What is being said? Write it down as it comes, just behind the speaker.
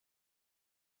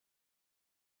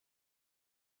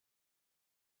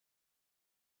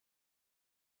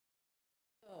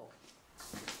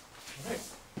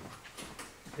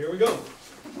here we go.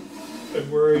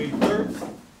 February 3rd,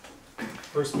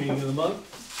 first meeting of the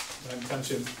month. I'm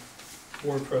Township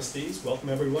Board Trustees. Welcome,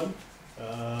 everyone.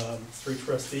 3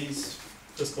 trustees,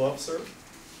 fiscal officer,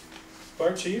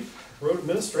 fire chief, road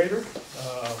administrator.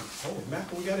 Oh,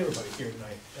 Mac, we got everybody here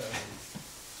tonight.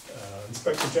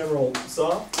 Inspector General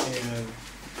Saw and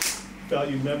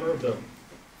valued member of the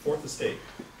 4th Estate.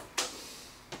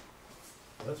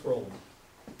 Let's roll.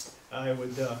 I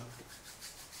would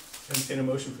entertain a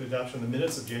motion for the adoption of the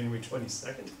minutes of January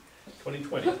 22nd,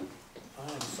 2020. I'm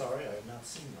sorry, I have not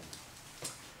seen them.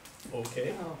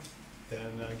 Okay,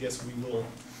 then I guess we will,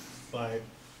 by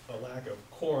a lack of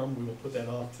quorum, we will put that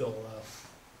off till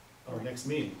our next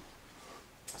meeting.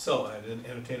 So I'd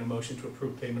entertain a motion to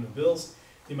approve payment of bills,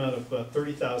 the amount of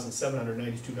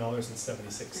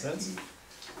 $30,792.76.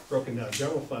 Broken down,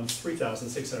 general fund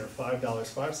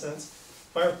 $3,605.05.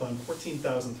 Fire fund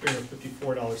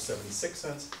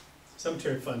 $14,354.76.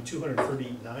 Cemetery fund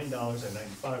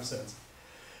 $239.95.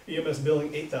 EMS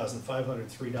billing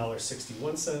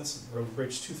 $8,503.61. Road and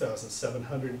bridge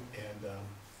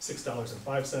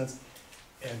 $2,706.05.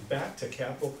 And back to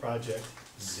capital project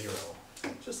 0,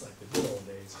 just like the good old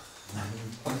days.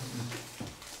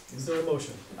 Is there a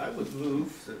motion? I would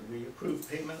move that we approve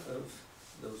payment of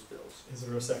those bills. Is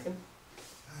there a second?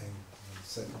 I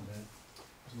second that.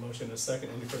 There's a motion and a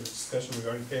second. Any further discussion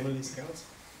regarding payment of these accounts?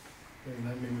 Hearing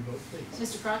none, may we vote, please?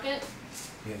 Mr. Crockett?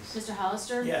 Yes. Mr.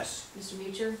 Hollister? Yes. Mr.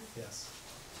 Mucher? Yes.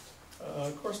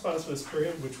 Correspondence for this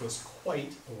period, which was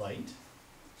quite light.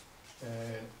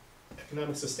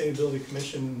 Economic Sustainability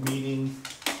Commission meeting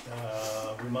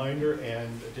reminder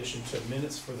and addition to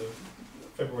minutes for the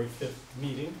February 5th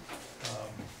meeting.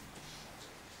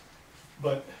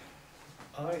 But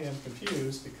I am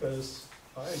confused because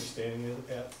my understanding is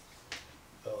at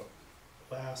the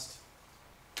last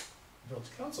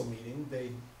Village Council meeting,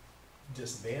 they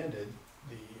disbanded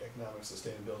the Economic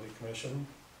Sustainability Commission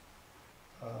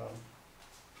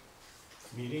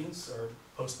meetings, or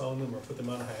postponed them, or put them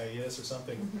on hiatus or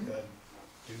something,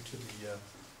 due to the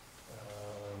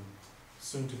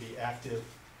soon-to-be active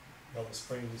Valley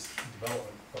Springs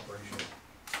Development Corporation.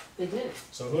 They did.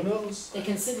 So who knows? They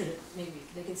considered it, maybe.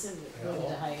 They considered it going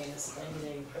into hiatus. I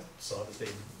Maybe saw that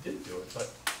they did do it, but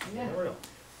you they, never know.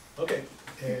 Okay,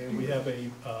 and we have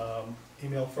a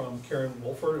email from Karen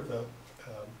Wolford of the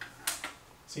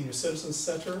Senior Citizens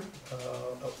Center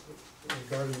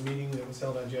regarding the meeting that was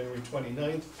held on January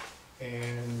 29th,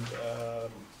 and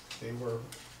they were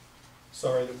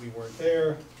sorry that we weren't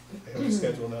there. They have to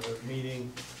schedule another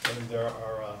meeting, and there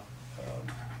are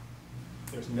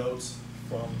there's notes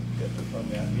from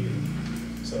that meeting.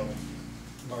 So,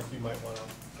 Mark, you might want to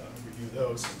review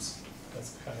those, since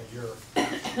that's kind of your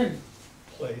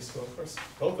place. Well, of course,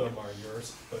 both of them are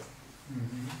yours, but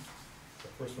the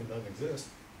first one doesn't exist.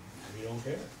 We don't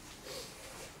care.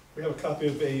 We have a copy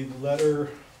of a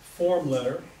form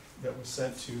letter that was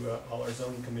sent to all our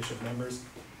zoning commission members,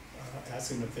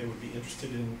 asking if they would be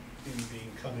interested in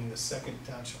becoming the 2nd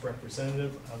township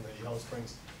representative on the Yellow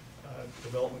Springs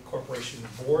Development Corporation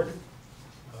Board.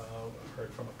 I've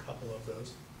heard from a couple of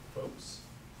those folks.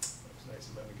 That was nice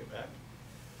of them to get back.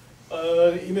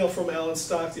 An email from Alan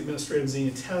Stock, the administrator of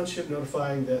Xenia Township,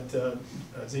 notifying that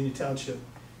Xenia Township,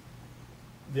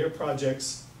 their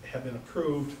projects have been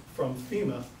approved from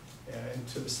FEMA and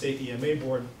to the state EMA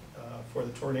board for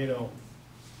the tornado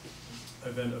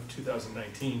event of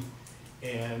 2019.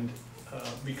 And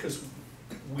because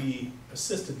we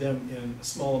assisted them in a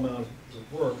small amount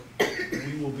of work,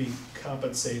 we will be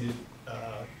compensated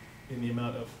in the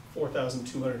amount of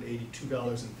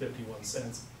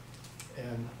 $4,282.51.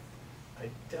 And I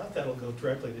doubt that'll go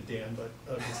directly to Dan, but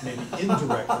just maybe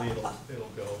indirectly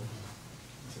it'll go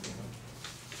to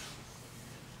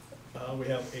Dan. We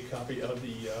have a copy of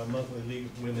the monthly League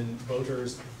of Women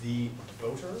Voters, The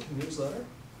Voter newsletter.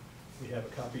 We have a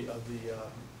copy of the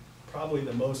probably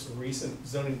the most recent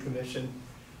zoning commission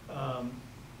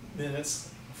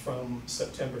minutes from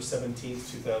September 17th,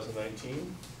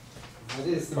 2019. That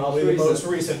is the Probably most the most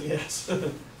recent, yes.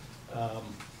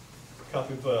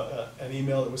 Copy of an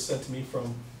email that was sent to me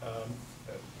from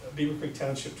Beaver Creek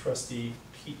Township trustee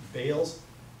Pete Bales,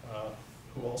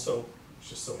 who also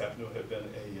just so happened to have been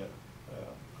a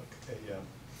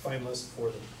finalist for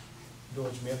the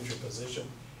village manager position,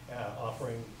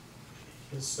 offering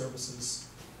his services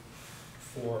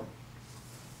for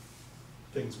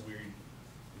things we're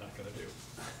not going to do.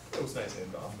 It was nice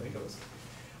and off. I think it was.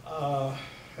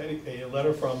 A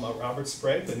letter from Robert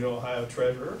Sprague, the new Ohio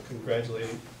treasurer,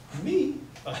 congratulating me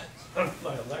on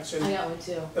my election. I got one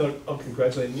too. Oh,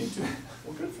 congratulating you too.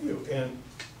 Well, good for you. And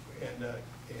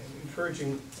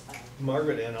encouraging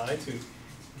Margaret and I to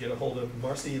get a hold of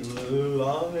Marcy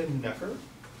Longenecker,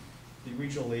 the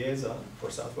regional liaison for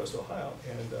Southwest Ohio,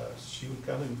 and she would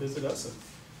come and visit us and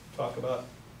talk about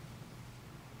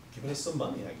giving us some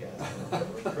money, I guess.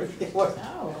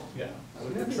 No. Yeah.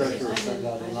 Would the treasurer send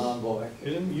out an envoy?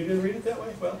 You didn't read it that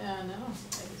way? Well, Yeah, no, I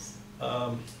just.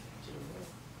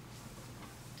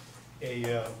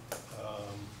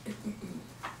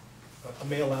 A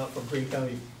mail out from Greene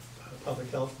County Public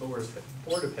Health Board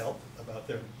of Health about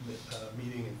their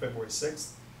meeting in February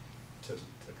 6th to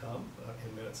come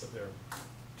in minutes of their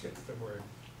February.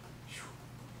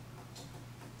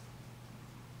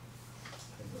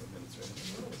 I know the minutes are in.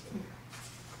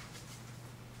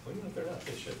 Well, even if they're not,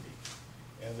 they should be.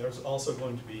 And there's also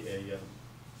going to be a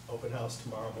open house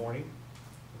tomorrow morning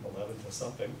from 11 to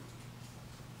something.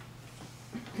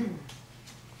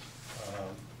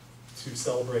 To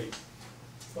celebrate,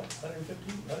 what,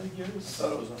 100 years? I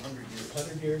thought it was 100 years.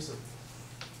 100 years of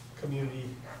community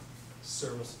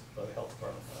service by the health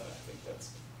department. I think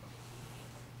that's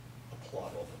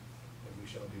applaudable, and we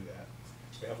shall do that.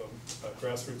 We have a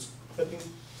grassroots clipping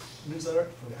newsletter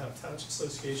from the Township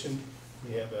Association.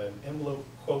 We have an envelope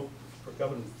quote for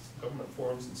government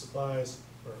forms and supplies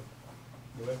for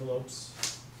new envelopes.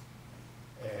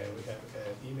 And we have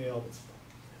an email that's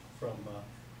from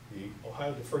the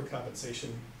Ohio Deferred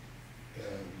Compensation,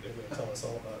 and they're going to tell us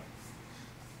all about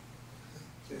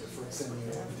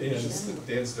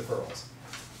Dan's deferrals.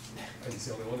 And it's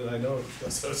the only one that I know,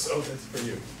 so that's for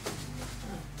you.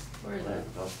 Where is that?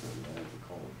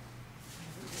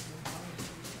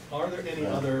 Are there any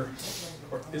other,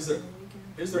 or is there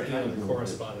any other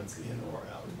correspondence in or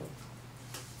out?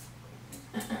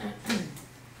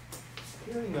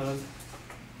 Hearing none,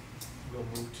 we'll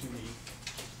move to the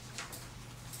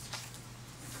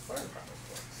fire department.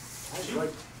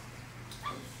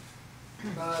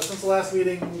 Since the last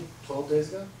meeting, 12 days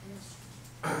ago,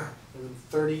 there have been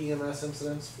 30 EMS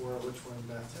incidents, 4 of which were in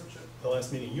Bath Township. The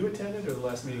last meeting you attended, or the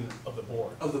last meeting of the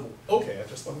board? Of the board. Okay, I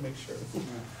just want to make sure.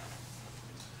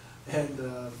 And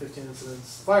 15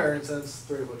 incidents, fire incidents,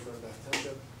 3 of which were in Bath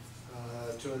Township.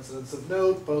 2 incidents of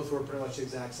note, both were pretty much the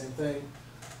exact same thing.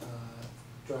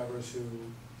 Drivers who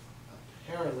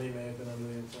apparently may have been under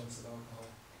the influence of alcohol.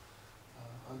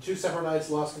 On 2 separate nights,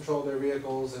 lost control of their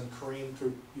vehicles and careened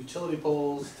through utility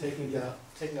poles, taking out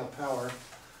power.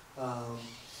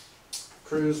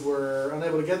 Crews were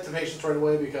unable to get to patients right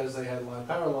away because they had live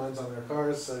power lines on their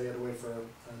cars, so you had to wait for a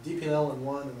DPNL on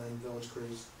one and then village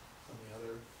crews on the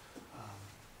other.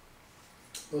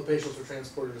 Both patients were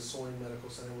transported to Soin Medical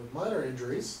Center with minor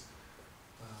injuries,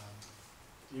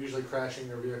 usually crashing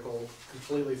their vehicle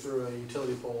completely through a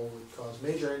utility pole would cause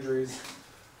major injuries,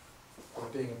 or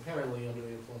being apparently under the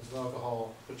influence of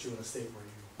alcohol puts you in a state where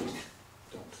you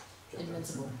don't get that.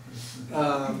 Invincible.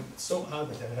 So odd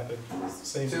that happened.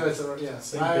 Same. 2 nights in a row, yeah.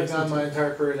 Same I've patient. done my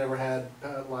entire career, never had,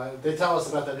 they tell us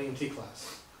about that EMT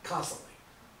class, constantly.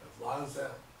 As long as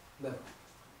that, never.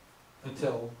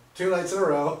 Until 2 nights in a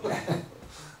row.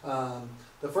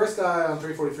 The first guy on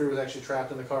 343 was actually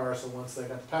trapped in the car, so once they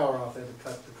got the power off, they had to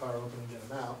cut the car open and get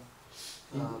him out.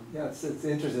 Yeah, it's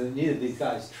interesting that neither of these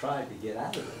guys tried to get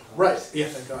out of it. Right, yeah,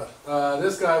 thank God.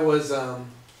 This guy was in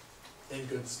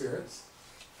good spirits.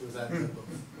 He was that type of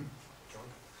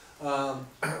drunk.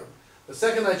 The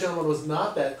second night gentleman was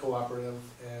not that cooperative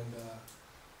and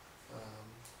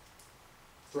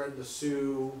threatened to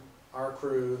sue our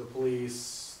crew, the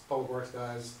police, public works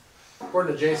guys.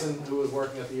 According to Jason, who was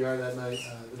working at the ER that night,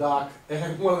 the doc,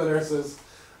 and one of the nurses.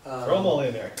 Throw them all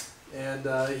in there. And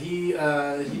he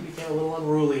became a little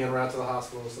unruly en route to the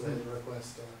hospital, so they had to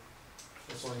request the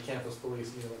Soin campus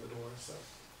police meet him at the door. So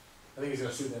I think he's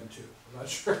going to sue them too. I'm not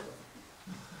sure. But,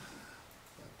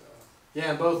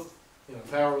 yeah, and both,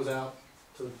 power was out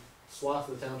to swath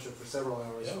of the township for several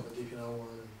hours from the DPNL one.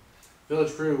 And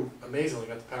village crew amazingly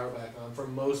got the power back on for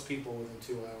most people within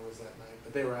 2 hours that night,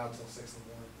 but they were out until 6 in the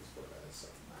morning. These poor guys. So,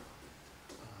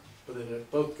 but they did.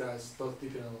 Both guys, both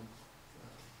DPNL.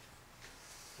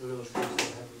 The village crews did a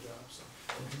heck of a job, so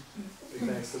big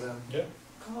thanks to them. Yeah.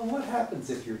 Colin, what happens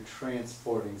if you're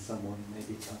transporting someone and they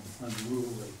become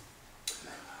unruly?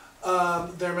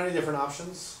 There are many different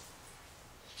options.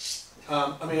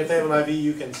 If they have an IV,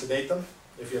 you can sedate them.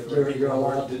 If you have the right You're people.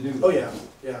 allowed to do that. Oh yeah,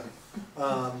 yeah.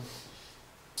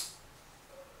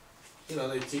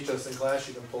 They teach us in class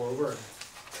you can pull over and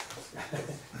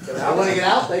get I out. want to get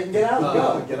out, they can get out and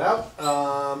go. Get out.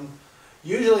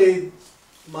 Usually,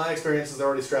 my experience is they're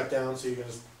already strapped down, so you can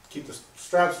just keep the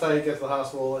straps tight, get to the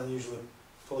hospital, and usually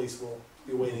police will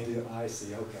be waiting. I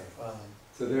see, okay. Um,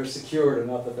 So they're secured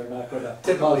enough that they're not going to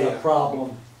Typically, cause a yeah.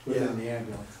 problem within Yeah. the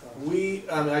ambulance.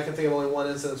 I can think of only one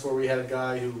instance where we had a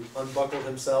guy who unbuckled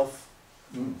himself,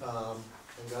 Mm.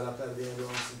 and got up out of the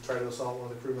ambulance and tried to assault one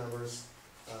of the crew members.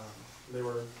 They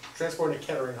were transporting to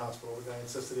Kettering Hospital. The guy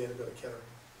insisted he had to go to Kettering.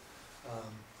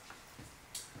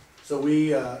 So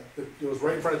it was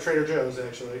right in front of Trader Joe's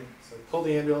actually. So we pulled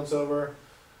the ambulance over,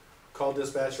 called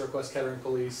dispatch to request Kettering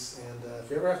police, and if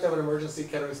you ever have to have an emergency,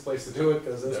 Kettering's the place to do it,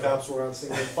 because those cops were on scene.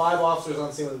 There were 5 officers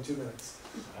on scene within 2 minutes.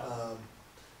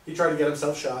 He tried to get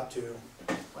himself shot too.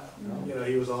 No. You know,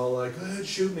 he was all like, "Go ahead,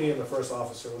 shoot me," and the first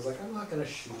officer was like, "I'm not gonna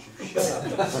shoot you, shut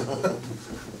up."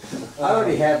 I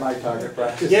already had my target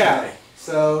practice. Yeah,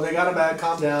 so they got him back,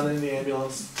 calmed down in the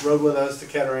ambulance, rode with us to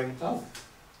Kettering, Oh,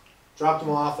 dropped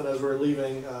him off, and as we were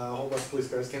leaving, a whole bunch of police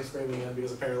cars came screaming in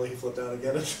because apparently he flipped out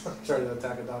again and tried to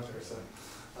attack a doctor. So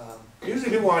usually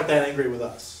people aren't that angry with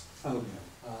us. okay.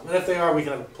 And if they are, we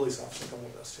can have a police officer come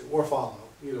with us too, or follow,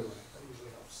 either way, that usually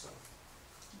helps.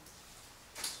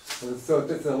 So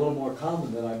it's a little more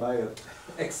common than I might have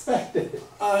expected.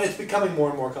 It's becoming more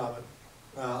and more common,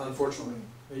 unfortunately.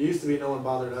 It used to be no one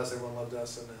bothered us, everyone loved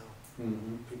us, and now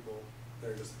Mm-hmm. people,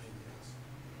 they're just a pain in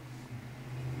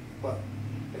the ass.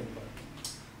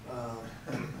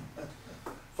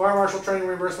 Fire marshal training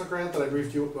reimbursement grant that I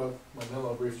briefed you, my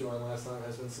memo briefed you on last time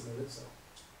has been submitted, so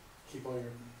keep all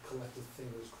your collective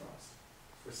fingers crossed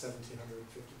for $1,750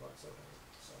 over.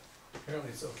 So Apparently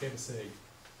it's okay to say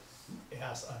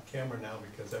ass on camera now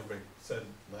because everybody said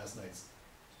last night's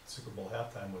Super Bowl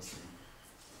halftime was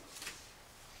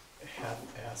the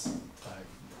half-ass time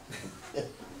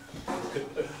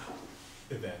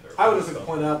event. I would just like to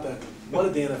point out that what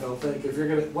did the NFL think? If you're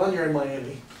gonna, one, you're in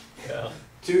Miami. Yeah.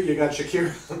 2, you got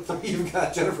Shakira. 3, you've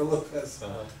got Jennifer Lopez.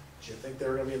 Uh-huh. Did you think they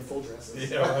were gonna be in full dresses?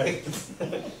 Yeah, right.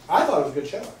 I thought it was a good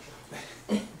show.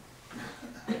 Actually.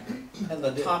 And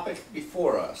the topic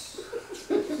before us.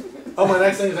 Oh, my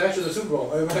next thing is actually the Super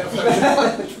Bowl.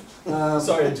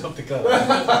 Sorry, I jumped the gun.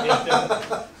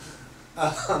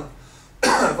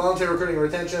 Volunteer recruiting and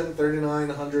retention,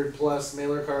 3,900 plus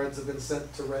mailer cards have been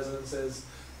sent to residences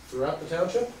throughout the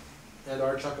township and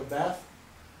our chunk of Bath.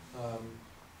 I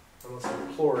won't say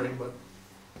imploring, but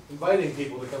inviting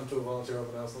people to come to a volunteer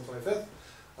open house on the 25th.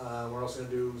 We're also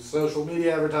going to do social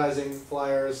media advertising,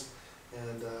 flyers,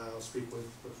 and I'll speak with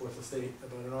the Fourth Estate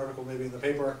about an article maybe in the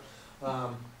paper.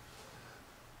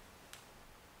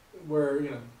 We're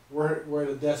at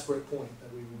a desperate point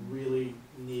that we really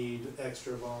need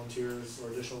extra volunteers or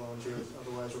additional volunteers.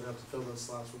 Otherwise, we're going to have to fill those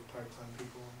slots with part-time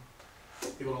people.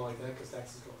 People don't like that because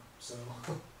taxes go up. So,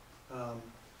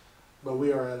 but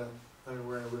we're in a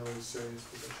really serious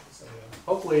position. So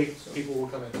hopefully, people will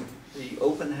come in. The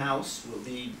open house will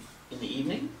be in the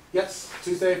evening? Yes,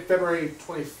 Tuesday, February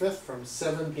 25th from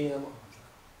 7 p.m. on.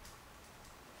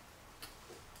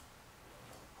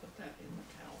 Put that in the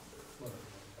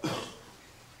calendar.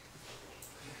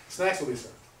 Snacks will be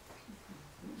served.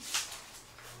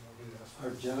 Are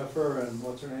Jennifer and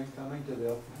what's her name coming to the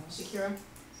open house? Secure.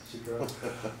 Secure.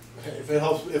 If it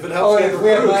helps Oh, get if we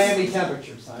have recruits. Miami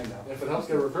temperatures, I know. If it helps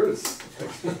get recruits,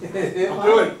 It I'll might.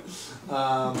 do it.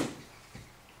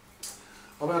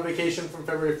 I'll be on vacation from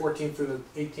February 14th through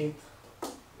the 18th in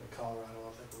Colorado.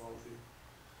 I'll take them all with you.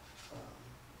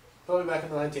 I'll be back on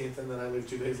the 19th, and then I leave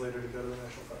 2 days later to go to the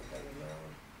National Park Academy in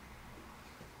Maryland.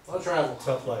 A lot of travel.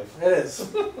 Tough life. It is.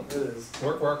 It is.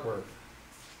 Work, work, work.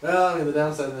 Well, I mean, the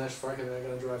downside of the National Park Academy, I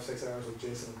gotta drive 6 hours with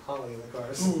Jason and Holly in the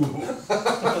cars.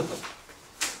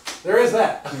 There is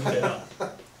that. Yeah.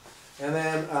 And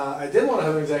then I did want to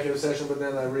have an executive session, but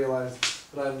then I realized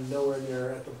that I'm nowhere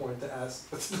near at the point to ask,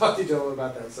 to talk to you gentlemen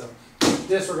about that. So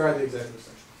disregard the executive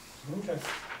session. Okay.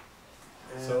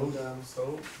 And,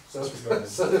 So disregarded.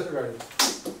 so disregarded.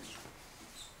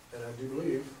 And I do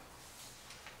believe.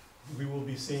 We will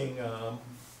be seeing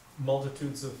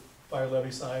multitudes of fire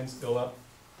levy signs go up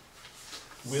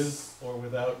with or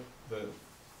without the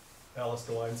Alice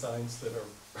DeWine signs that are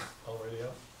already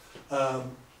up.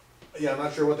 Yeah, I'm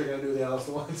not sure what they're gonna do with the Alice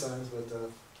DeWine signs, but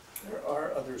There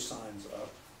are other signs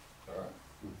up.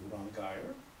 Ron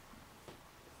Geyer.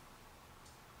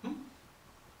 I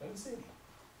didn't see any.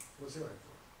 what's he like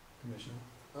Commission.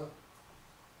 for?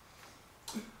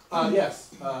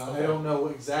 Yes. I don't know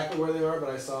exactly where they are, but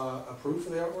I saw a proof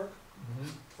of the artwork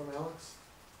from Alex.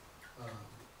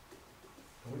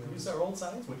 We can use our old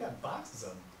signs, we got boxes of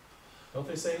them. Don't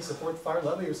they say support the fire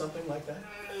levy or something like that?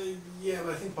 Yeah,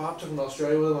 but I think Bob took them to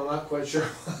Australia with him. I'm not quite sure.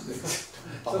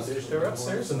 They're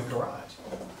upstairs in the garage.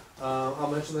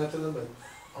 I'll mention that to them, but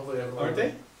hopefully they have. Aren't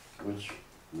they? Which,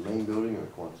 main building or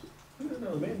Quonset?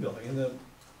 No, the main building, in the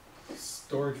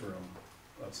storage room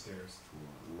upstairs.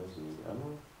 Mezzanine, I don't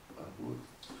know. would.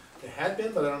 They had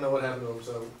been, but I don't know what happened to them,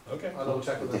 so Okay. I'll double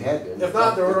check If with they them. had been. If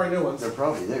not, they're ordering new ones. They're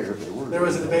probably there if they were. There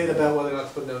was a debate about whether or not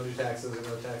to put no new taxes or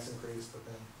no tax increase, but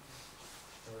then,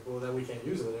 they're like, well, then we can't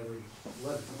use it at every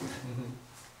levy. Mhm.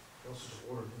 We also just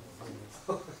ordered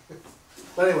new ones.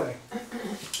 But anyway,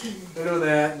 they're doing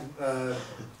that, and,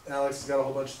 Alex has got a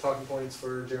whole bunch of talking points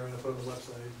for Jeremy to put on the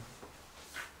website.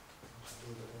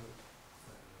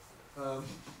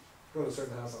 Go to a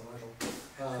certain house on Marshall.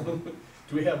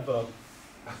 Do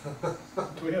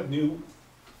we have new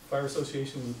fire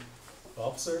association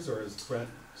officers, or is Brent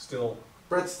still?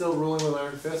 Brett's still ruling with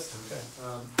iron fist. Okay.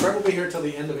 Brett will be here till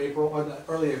the end of April, or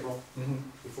early April, Mm-hmm.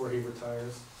 before he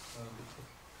retires.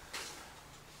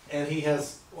 And he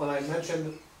has, when I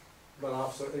mentioned about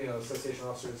officer, association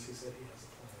officers, he said he has a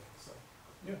plan, so.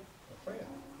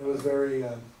 It was very,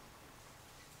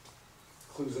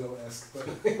 Clouseau-esque, but,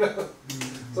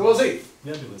 so we'll see,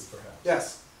 Nebulous, perhaps.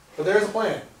 yes, but there's a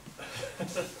plan.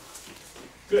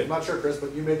 Good. I'm not sure, Chris,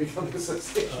 but you may become the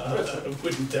association. I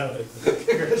wouldn't doubt it.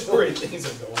 Great things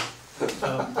are going.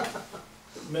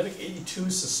 Medic 82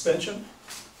 suspension.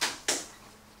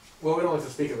 Well, we don't like to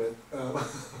speak of it.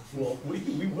 Well, we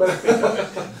will.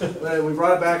 But we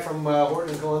brought it back from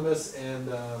Horton and Columbus, and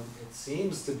it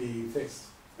seems to be fixed.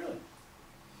 Really?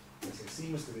 Yes, it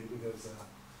seems to be, because,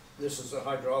 This is a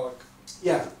hydraulic.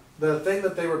 yeah, the thing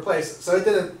that they replaced, so it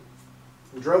didn't,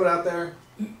 we drove it out there.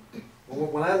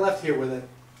 When I left here with it,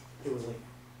 it was lean.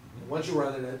 And once you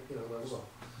run it, levels off.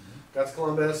 Got to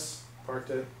Columbus, parked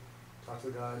it, talked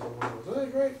to the guys, hey,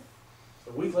 great.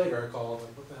 A week later, I called,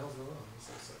 like, what the hell's going on? He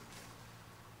said,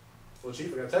 well,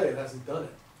 chief, I gotta tell you, it hasn't done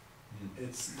it.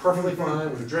 It's perfectly fine,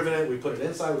 we've driven it, we put it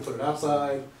inside, we put it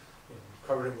outside,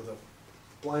 covered it with a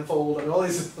blindfold, and all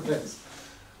these things.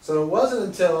 So it wasn't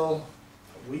until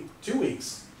a week, 2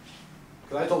 weeks,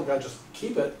 because I told the guy, just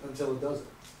keep it until it does it.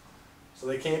 So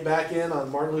they came back in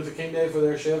on Martin Luther King Day for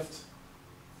their shift.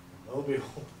 Lo and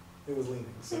behold, it was leaning.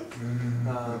 So,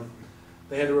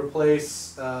 they had to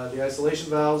replace the isolation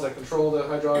valves that control the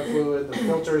hydraulic fluid, the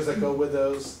filters that go with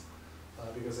those,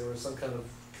 because there was some kind of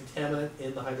contaminant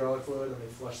in the hydraulic fluid, and they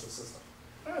flushed the system.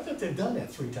 I thought they've done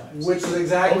that 3 times. Which is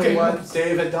exactly Okay. what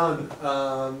Dave had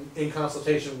done in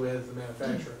consultation with the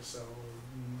manufacturer. So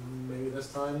maybe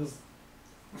this time's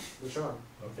the charm.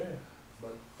 Okay.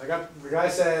 But the guy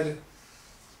said,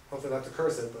 hopefully not to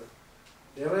curse it, but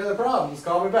if you have any other problems,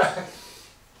 call me back.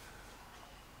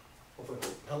 Hopefully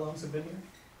not. How long's it been here?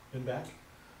 Been back?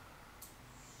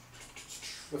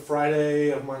 The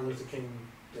Friday of Martin Luther King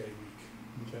Day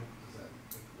week. Okay.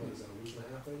 What is that, a week and a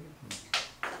half maybe?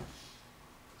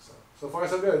 So far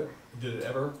so good. Did it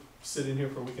ever sit in here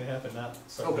for a week and a half and not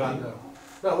start? Oh God, bleeding?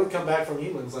 no. No, we'd come back from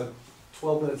Eamons like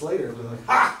 12 minutes later and be like,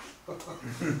 ha!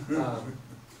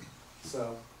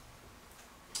 So,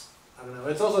 I don't know.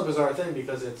 It's also a bizarre thing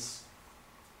because it's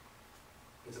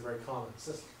a very common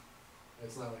system.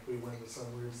 It's not like we went to some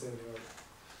weird state of the art.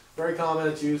 Very common,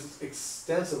 it's used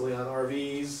extensively on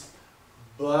RVs,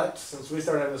 but since we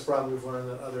started having this problem, we've learned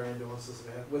that other ambulances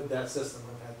have had, with that system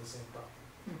have had the same problem.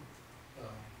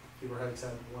 People had had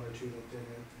 1 or 2 that did it,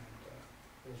 and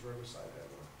it was Riverside had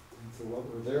one. And so what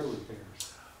were their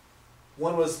repairs?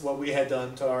 One was what we had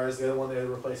done to ours, the other one they had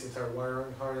to replace the entire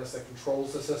wiring harness that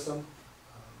controls the system.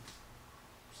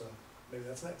 So maybe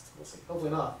that's next, we'll see. Hopefully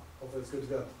not, hopefully it's good to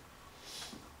go.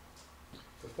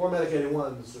 The poor Medic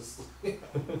 81 is just,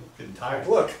 Getting tired.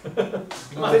 look,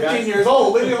 Come on, 15 guys. years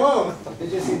old, leave me alone.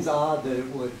 It just seems odd that it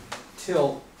would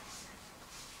tilt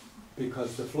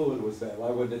because the fluid was bad. Why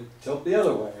wouldn't it tilt the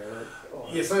other way? Or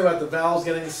Yeah, something about the valves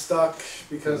getting stuck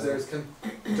because there's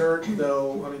dirt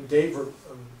though, I mean, Dave,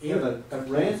 yeah, Ian. but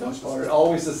random or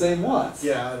always the same ones?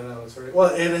 Yeah, I don't know, it's very,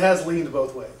 well, and it has leaned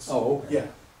both ways. Oh, okay. Yeah,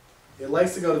 it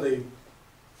likes to go to the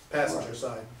passenger Right.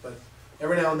 side, but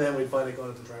every now and then we'd find it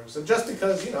going to the driver's side, just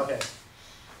because, hey.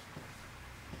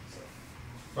 So,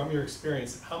 From your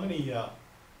experience, how many,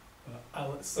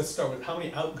 let's start with, how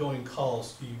many outgoing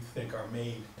calls do you think are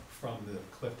made from the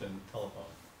Clifton telephone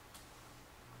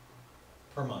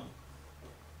per month?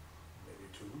 maybe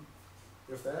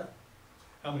 2, if that.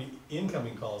 How many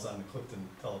incoming calls on the Clifton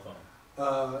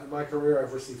telephone? In my career,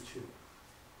 I've received 2.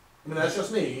 I mean, that's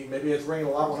just me, maybe it's ringing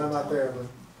a lot when I'm not there, but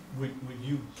Would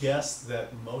you guess that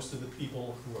most of the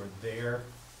people who are there,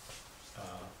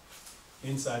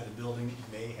 inside the building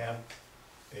may have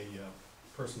a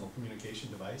personal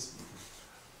communication device?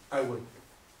 I would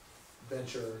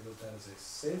venture that is a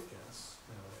safe guess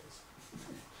nowadays.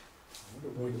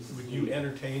 Would you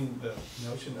entertain the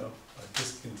notion of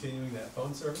discontinuing that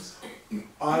phone service?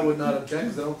 I would not object,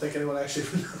 because I don't think anyone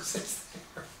actually knows it's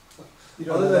there. You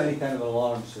don't Other have than- any kind of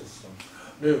alarm system?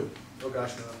 No, oh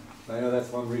gosh, no. I know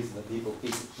that's one reason that people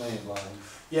keep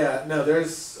landlines. Yeah, no,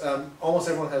 there's, almost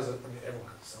everyone has everyone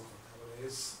has a cell phone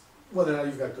nowadays. Whether or not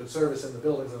you've got good service in the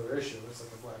building's another issue, it's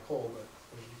like a black hole, but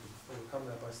I mean, you can overcome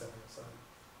that by stepping aside.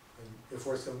 And if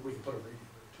worse comes, we can put a radio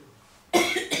there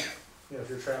too. You know, if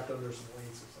you're trapped under some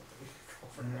weights or something, you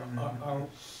can go for it.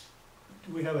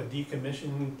 Do we have a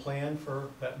decommissioning plan for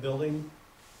that building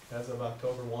as of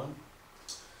October 1?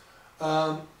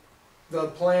 The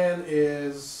plan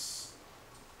is,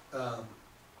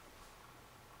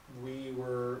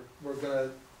 we're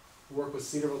gonna work with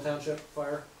Cedarville Township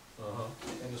Fire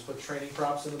and just put training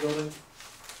props in the building.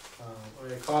 I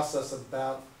mean, it costs us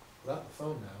about, without the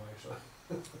phone now, actually.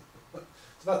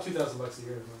 It's about $2,000 a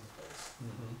year to run the place.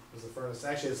 Because the furnace,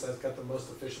 actually it's got the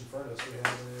most efficient furnace we have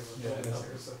in any of Yeah, our I buildings know.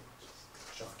 here, so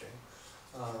shocking.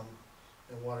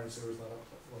 And water and sewer's not up,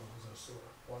 well, there's no sewer,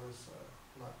 water's,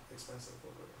 not expensive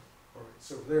over there. Or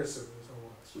sewer, there's sewer, there's no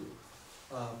water.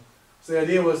 So the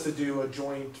idea was to do a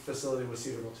joint facility with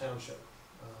Cedarville Township,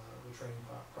 with training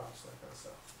props, that kind of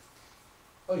stuff.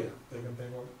 Oh yeah, They're gonna pay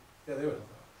more? yeah, they would help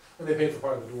out. And they paid for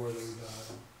part of the door that we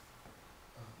got.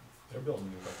 They're building a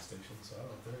new bus station, so I don't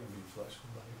know if they're gonna be flush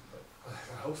with money, but.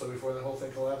 I hope so before the whole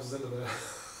thing collapses into the.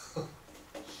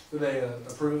 Did they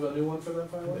approve a new one for them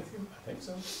finally? I think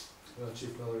so. Well,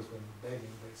 Chief Miller's been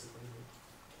begging basically.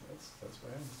 That's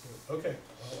what I understood. Okay.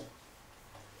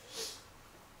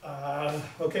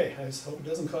 Okay, I just hope it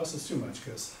doesn't cost us too much,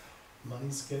 because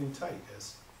money's getting tight,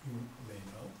 as you may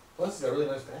know. Plus, it's got really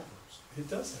nice bathrooms. It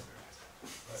does have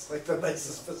It's like the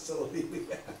nicest facility we have.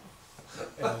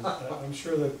 it. And I'm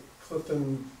sure that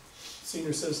Clifton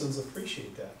senior citizens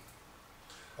appreciate that.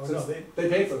 Oh, no, Since they, They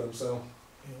paid for them, so,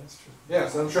 yeah, that's true. yeah,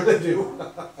 so I'm sure they do.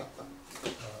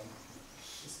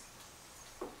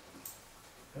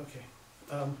 Okay.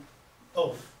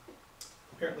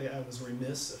 Apparently I was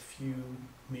remiss a few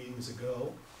meetings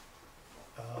ago,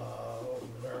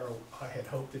 where I had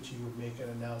hoped that you would make an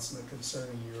announcement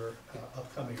concerning your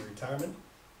upcoming retirement.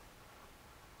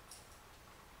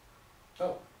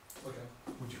 Oh, okay.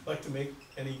 Would you like to make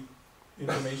any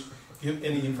information, give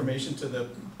any information to the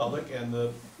public and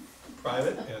the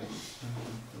private and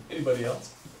anybody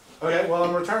else? Okay, well,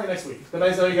 I'm retiring next week. Good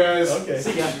night, you guys. Okay.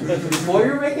 See ya. Before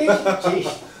your vacation?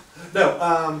 Jeez.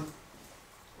 No,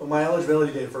 well, my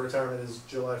eligibility date for retirement is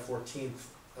July 14th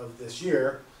of this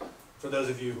year. For those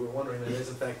of you who are wondering, that is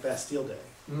in fact Bastille Day.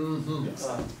 Mm-hmm.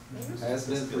 Yes. Has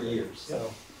been for years.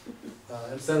 So,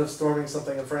 instead of storming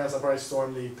something in France, I'll probably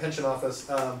storm the pension office.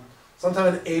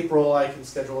 Sometime in April, I can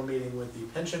schedule a meeting with the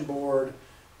pension board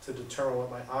to determine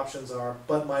what my options are.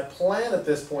 But my plan at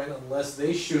this point, unless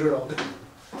they shoot it all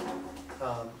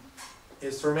down,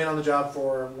 is to remain on the job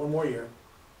for one more year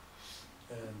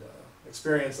and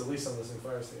experience at least on this new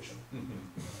fire station.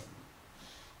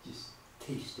 Just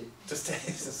taste it. Just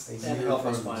taste. And help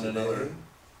us find a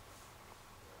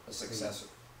successor.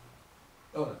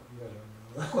 Oh no, you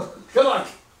guys are. Good luck.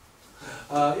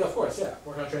 Yeah, of course, yeah.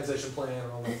 Work on transition plan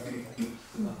and all that kind of thing.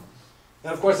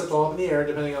 And of course, it's all up in the air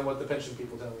depending on what the pension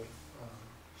people tell me.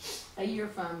 A year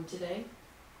from today?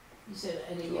 You said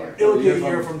in a year, It would be a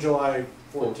year from July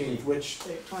 14th, which,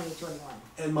 2021.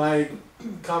 in my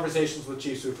conversations with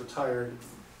chiefs who've retired,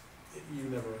 you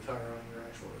never retire on your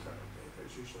actual retirement date.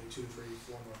 There's usually 2, 3,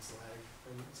 4 months lag,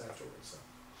 and it's afterwards, so.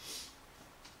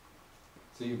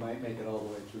 So you might make it all the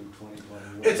way through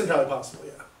 2021. It's entirely possible,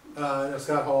 yeah. I know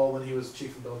Scott Hall, when he was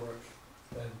chief in Bellbrook,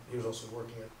 and he was also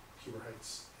working at Huber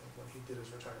Heights, and when he did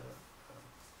his retirement,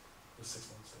 it was 6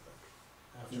 months, I think,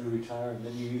 after. You retire and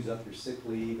then you use up your sick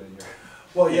leave and your.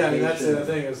 Well, yeah, I mean, that's the vacation.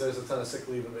 thing, is there's a ton of sick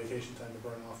leave and vacation time to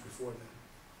burn off before then.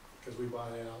 Because we buy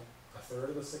out a third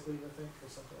of the sick leave, I think, or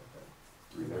something like that.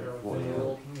 You know, our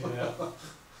 20-year-old.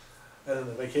 Yeah. And then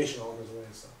the vacation all goes away,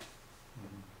 so.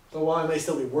 So while I may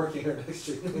still be working here next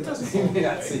year. It doesn't You sound may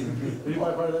not right. see. Will you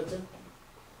buy part of that too?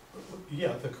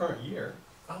 Yeah, the current year,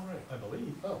 Oh, right. I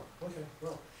believe. Oh, okay,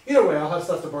 well, either way, I'll have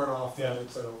stuff to burn off, Yeah.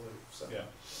 so I don't leave, so. Yeah.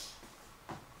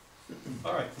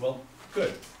 All right, well,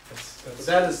 good. But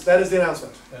that is the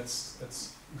announcement.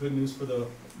 That's good news for the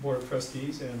Board of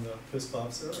Trustees and the fiscal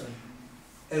officer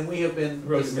and And we have been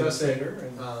road discussing, administrator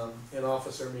and. in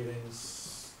officer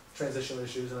meetings, transitional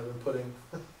issues, and I've been putting,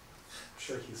 I'm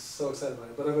sure he's so excited about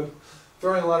it, but I've been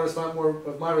throwing a lot of more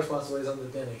of my responsibilities on the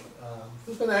Denny,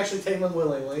 who's been actually taking them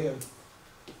willingly and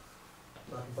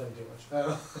not complaining too much.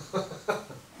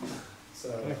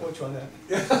 So, Can I quote you on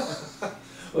that?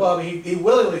 well, I mean, he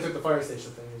willingly took the fire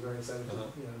station thing. He was very excited to, Uh-huh.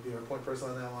 be our point person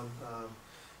on that one.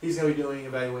 He's going to be doing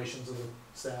evaluations of the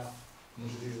staff,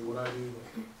 which is usually what I do.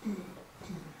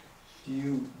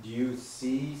 Do you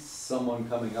see someone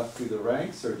coming up through the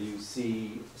ranks or do you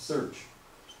see a search?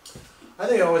 I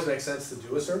think it always makes sense to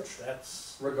do a search,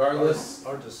 That's regardless.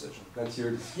 our decision. That's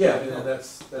your. Yeah, and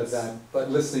that's, But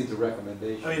listening to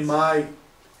recommendations. I mean, my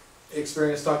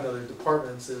experience talking to other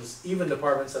departments is even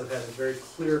departments that have had a very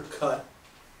clear-cut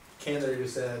candidate who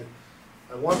said,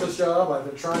 I want this job, I've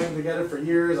been trying to get it for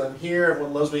years, I'm here,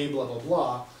 everyone loves me, blah, blah,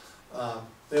 blah.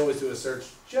 They always do a search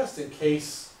just in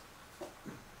case,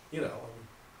 you know,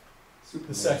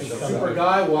 The second a comes super out.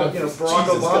 guy, Barack Jesus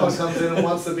Obama comes. comes in and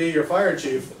wants to be your fire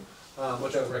chief,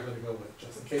 which I would recommend to go with,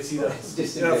 just in case he does.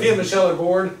 Just in You know, if he case. and Michelle are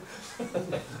bored.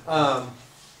 And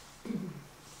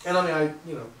I mean,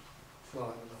 well, I don't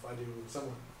know if I do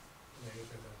someone, maybe we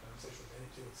have a conversation with Danny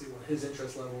too, and see what his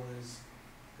interest level is,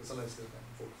 because sometimes it goes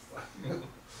back and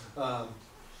forth.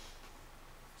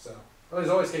 So, well, there's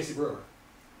always Casey Brewer.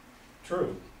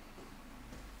 True.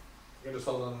 You can just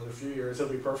hold on another few years, he'll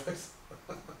be perfect.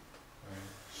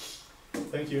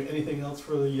 Thank you. Anything else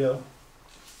for the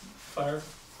fire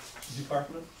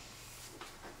department?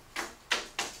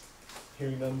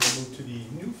 Hearing none, we'll move to the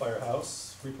new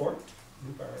firehouse report.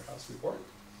 New firehouse report.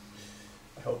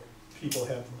 I hope people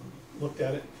have looked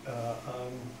at it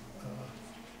on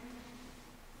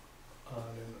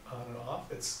and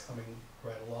off. It's coming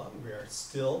right along. We are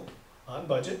still on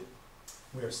budget.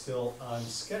 We are still on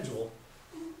schedule.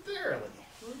 Barely.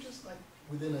 We're just like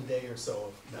within a day or so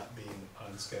of not being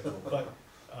on schedule. But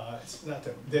it's not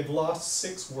that they've lost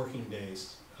 6 working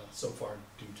days so far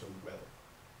due to weather.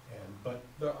 But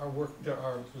there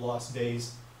are lost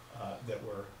days that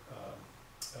were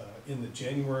in the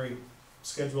January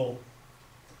schedule,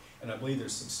 and I believe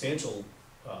there's substantial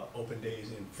open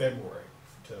days in February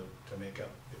to make up,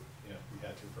 you know, we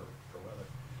had to for weather.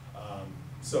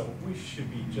 So we should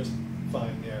be just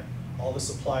fine there. All the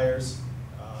suppliers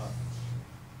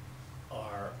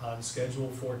are on schedule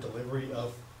for delivery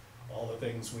of all the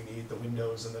things we need, the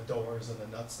windows and the doors and the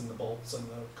nuts and the bolts and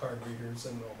the card readers,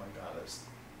 and oh my God, there's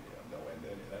no end to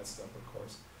any of that stuff, of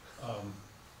course.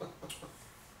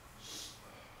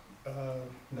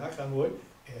 Knock on wood,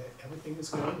 everything is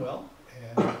going well,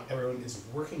 and everyone is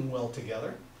working well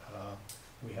together.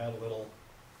 We had a little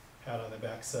pat on the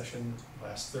back session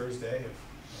last Thursday of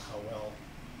how well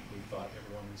we thought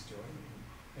everyone was doing,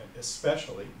 and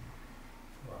especially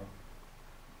for our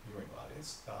viewing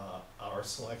audience, our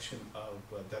selection of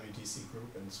WTC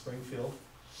Group in Springfield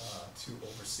to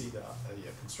oversee the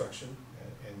construction,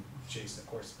 and Jason, of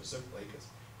course, specifically, because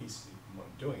he's the one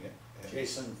doing it. And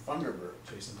Jason Funderburg.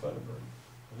 Jason Funderburg,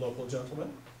 a local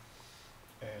gentleman,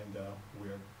 and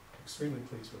we're extremely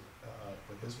pleased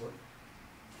with his work.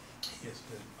 He has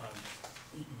been on,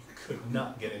 you could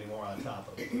not get any more on top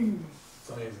of it. It's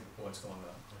amazing what's going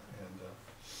on, and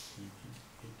he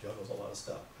juggles a lot of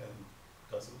stuff and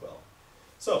does it well.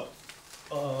 So,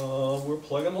 we're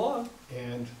plugging along,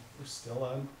 and we're still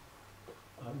on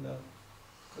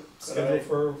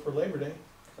schedule for Labor Day.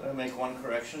 Could I make one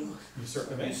correction? You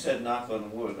certainly You may. said knock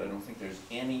on wood, I don't think there's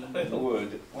any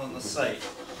wood on the site.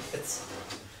 It's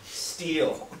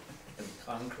steel and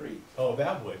concrete. Oh,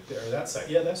 that would, that site,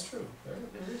 yeah, that's true, there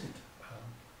isn't.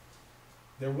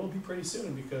 There will be pretty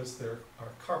soon, because there are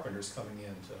carpenters coming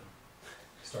in to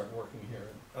start working here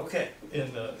Okay. in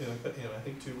I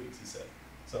think 2 weeks, he said,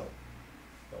 so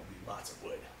there'll be lots of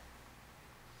wood.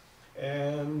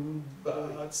 And,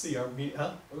 let's see, our meet,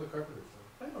 huh? What are the carpenters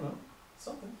I don't know,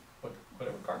 something,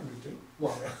 whatever carpenters do,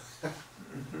 doing?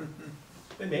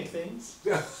 they make things.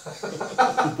 Well,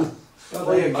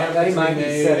 they might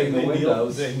be setting the They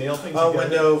windows. They nail things Oh, together.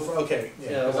 window, okay, Yeah,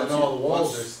 yeah, because I once know you- all the walls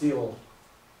once- are steel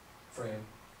frame.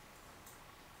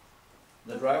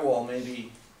 The drywall may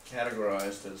be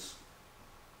categorized as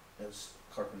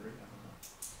carpentry,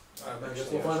 I I guess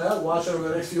we'll find out, watch over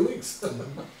the next few weeks.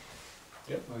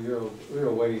 Well, you're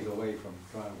a ways away from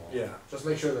drywall. Yeah, just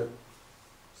make sure that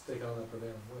stick on that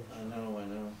prevailing wage. don't know. I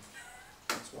know.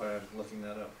 That's why I'm looking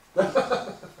that up.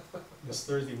 This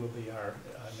Thursday will be our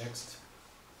next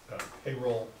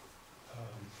payroll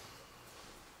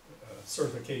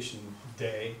certification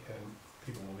day, and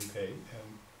people will be paid.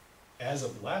 And as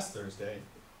of last Thursday,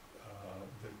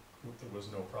 there was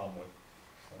no problem with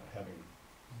having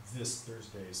this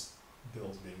Thursday's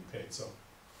bills being paid, so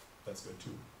that's good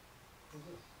too.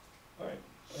 All right,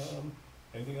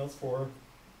 anything else for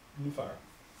new fire?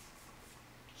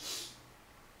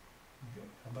 Okay,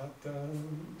 how about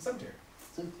cemetery?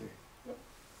 Cemetery.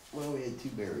 Well, we had 2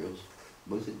 burials,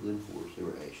 both at Glen Forest, they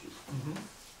were ashes.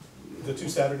 The 2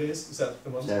 Saturdays, is that the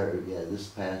one? Saturday, yeah, this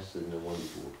past and the one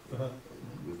before. Uh-huh.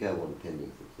 We've got one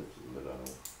pending for Clifton, but I don't,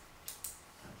 it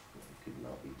could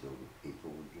not be till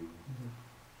April or June.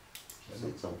 She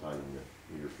said sometime in the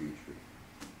near future.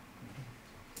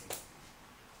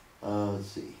 Let's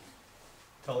see.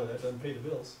 tell her that doesn't pay the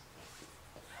bills.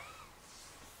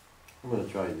 I'm gonna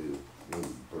try to maybe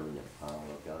burn that pile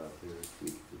I've got up there this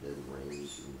week if it doesn't rain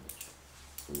too much.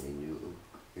 In the new oak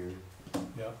area,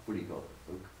 Yeah, what do you call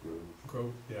it, Oak Grove?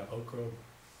 Grove, yeah, Oak Grove.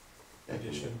 I can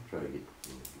Addition. try to get,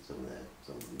 get some of that,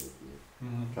 some of it, yeah.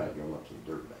 Mm-hmm. Try to drum up some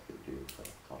dirt back there too, so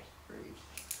it costs the graves.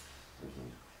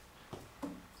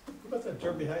 What about that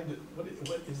dirt behind it? What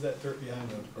is that dirt behind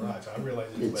the garage? I realize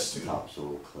it's wet It's too.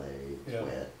 topsoil, clay, it's Yeah.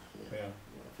 wet, yeah. Yeah.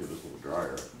 Yeah, if it was a little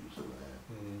drier, I could use some of that.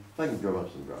 Mm. If I can drum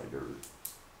up some dry dirt,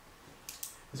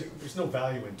 There's no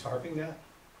value in tarping that?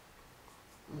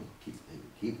 they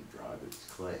can keep it dry, but it's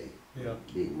clay. Yeah.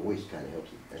 Being moist kinda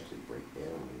helps it actually break down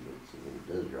a little bit, so when it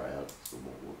does dry out, it's still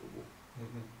more workable.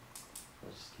 Mm-hmm.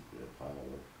 Let's just keep it a pile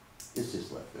there. It's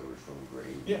just leftovers from the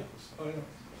grave. Yeah. Oh, I know.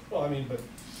 Well, I mean, but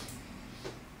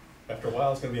after a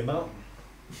while, it's gonna be a mountain.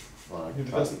 Well, If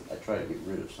it doesn't- I try to get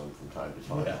rid of some from time to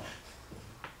time. Yeah.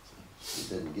 It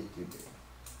doesn't get too big.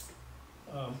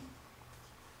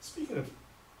 Speaking of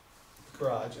the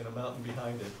garage and a mountain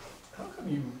behind it, how come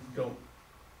you don't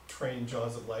train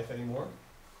Jaws of Life anymore?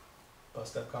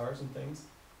 Bust up cars and things?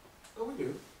 Oh, we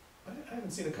do. I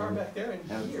haven't seen a car back there in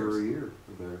Have for a years. year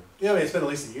or better. Yeah, I mean, it's been at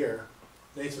least a year.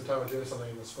 Nate's been talking about doing something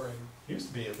in the spring. Used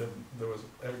to be, there was,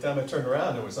 every time I turned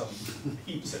around, there was some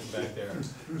heap sitting back there.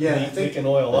 Yeah, I Leak- think, Leaking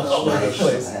oil all over the I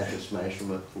place. have to smash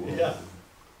them up for 'em. Yeah.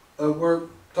 we're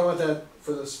talking about that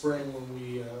for the spring when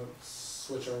we,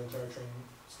 switch our entire training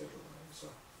schedule around, so.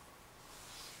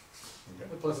 Okay.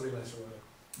 Plus it'll be nicer weather.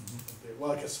 Mhm.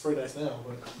 Well, I guess it's pretty nice now,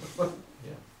 but.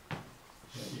 Yeah.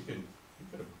 Yeah, you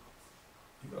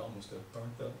could almost have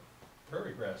burnt the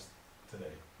prairie grass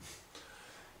today.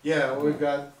 Yeah, well, we've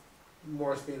got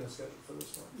Morris being scheduled for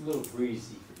this one. A little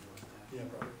breezy for doing that. Yeah,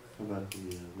 probably. How about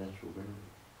the natural barrier?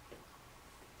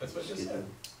 That's what I just said.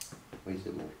 What you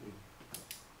said, more?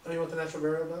 Oh, you want the natural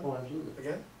burial done? Oh, absolutely.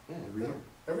 Again? Yeah, every year.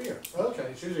 Every year? Oh, okay,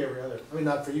 it's usually every other, I mean,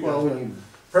 not for you Well, guys, when but you,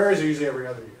 prairies are usually every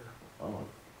other year. oh,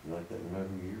 you like that one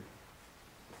every year?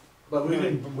 But We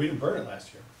didn't burn it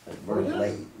last year. Burn did? it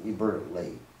late, you burn it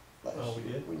late last year. Oh, we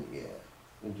did? Yeah,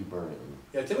 when did you burn it?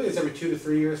 Yeah, typically it's every 2 to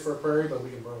 3 years for a prairie, but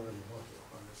we can burn whenever we want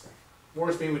to, obviously.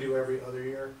 Morris Bean we do every other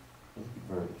year. I think you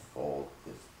burn it in the fall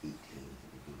of 18,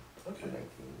 Okay. 19,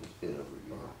 it's been over a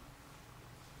year.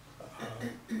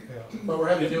 Yeah. But we're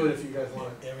happy to do it if you guys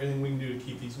want it. Everything we can do to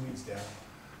keep these weeds down.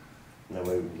 And that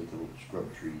way we can get the little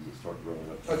scrub trees that start growing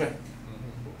up. Okay.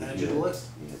 Mm-hmm. Add you to the list.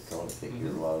 You had to take care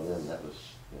of a lot of them, that was,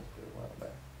 that's been a while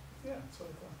back. Yeah, that's what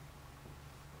I thought.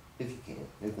 If you can,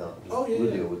 if not, Oh, yeah, we'll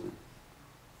yeah. deal with it.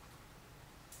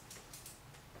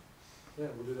 Yeah,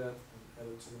 we'll do that and add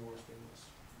it to the Morris Bean list.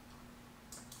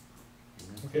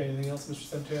 Okay, anything else, Mr.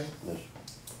 Cemetery? Yes.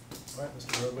 All right,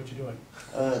 Mr. Road, what you doing?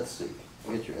 Let's see,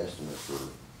 get your estimate for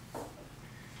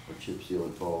chip seal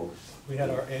and fog. We had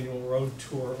our annual road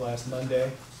tour last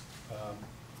Monday.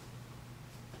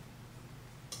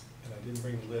 And I didn't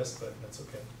bring the list, but that's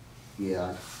okay.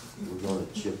 Yeah, we're gonna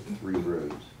chip 3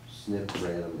 roads, Snip,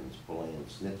 Random, and Spillane.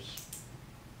 Snip's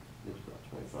about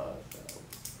 25,000.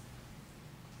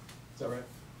 Is that right?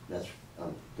 That's,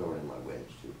 I'm throwing in my wedge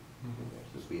too.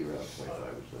 This will be around 25%.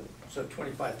 So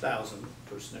 25,000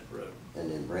 per Snip Road.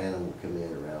 And then Branham will come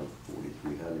in around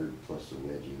 4,300 plus the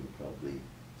wedging, probably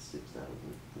 6,000,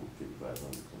 5,500,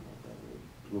 something like that.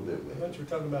 A little bit of I thought wedging. you were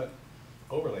talking about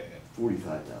overlaying it.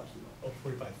 45,000 Oh,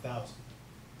 45,000.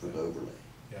 for the overlay.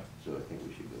 Yeah. So I think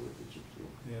we should go with the chip seal.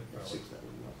 Yeah, At probably.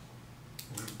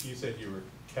 6,000. You said you were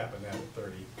capping that at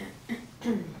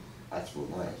 30. That's what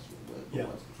my estimate was, Yeah. but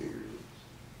once the figure is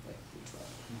like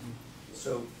 45.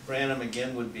 So Branham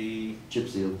again would be Chip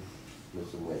seal with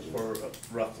some wedging, for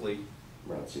roughly,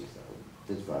 around 6,000,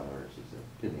 5,500, 6,000,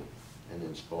 depending. And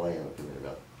then Spillane will come in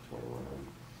about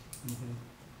 2,100. Mm-hmm.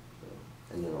 So,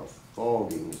 and then our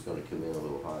fogging is gonna come in a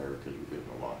little higher because we're doing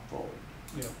a lot of fog.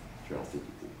 Yeah. It's around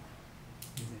 54,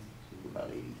 Mm-hmm. so about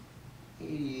 80,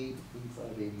 88, 85,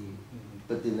 88. Mm-hmm.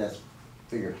 But then that's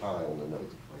figured high on the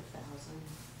note 4,000.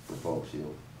 for fog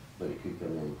seal. But it could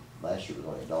come in, last year was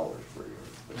only $1 per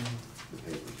yard, but Mm-hmm. the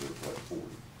papers were like 40,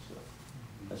 so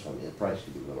that's why I mean, the price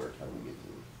could be lower by the time we get to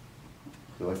it.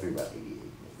 So I figure about 88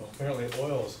 maybe. Well, apparently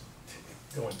oil's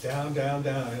going down, down,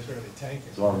 down, it's really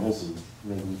tanking. So I'm hoping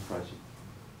maybe we price it,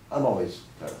 I'm always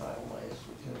kind of high on my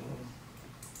estimates anyway.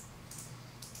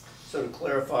 so to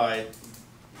clarify,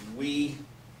 we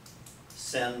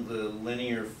send the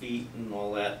linear feet and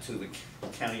all that to the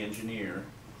county engineer,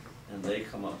 and they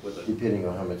come up with a, Depending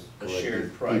on how much A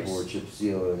shared collected price. people are chip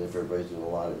seal, and if everybody's doing a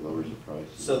lot, it lowers the price.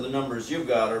 so the numbers you've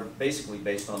got are basically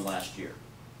based on last year,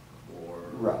 or?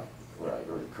 Right, right,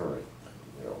 or the current,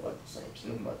 you know, like the same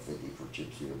stuff, Mhm. about 50 for chip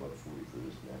seal, about 40 for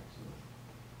this next.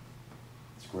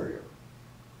 square yard.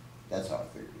 That's how I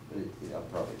figured it, but yeah, I'm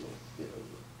probably gonna get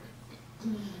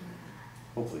over it.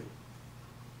 Hopefully.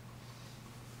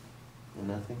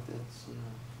 And I think that's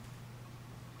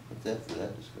that for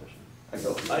that discussion.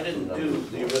 So I didn't do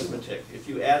the arithmetic. If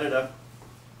you added up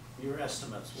your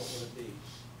estimates, what would it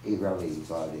be? Around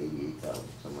 85 to 88,000,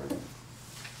 somewhere in there.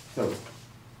 So,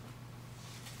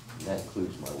 and that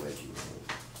includes my wedging.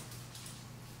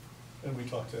 And we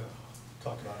talked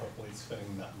about hopefully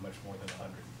spending not much more than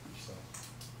 100, so.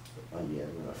 Yeah,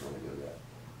 we're not gonna go that.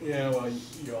 Yeah, well,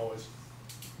 you always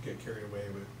get carried away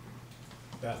with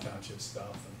Bath Township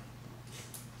stuff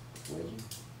and, Wedging?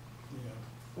 you know,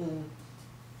 Mm.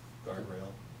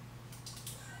 guardrail.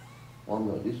 Well, I'm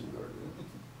gonna do some gardening.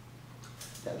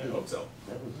 I hope so.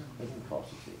 That didn't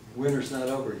cost a thing. Winter's not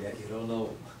over yet, you don't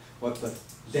know what the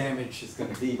damage is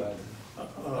gonna be by then.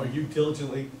 Are you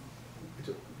diligently,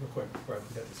 real quick, before I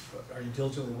forget this, are you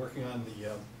diligently working on the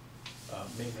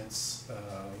maintenance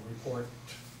report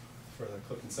for the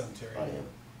Clifton Cemetery? I am.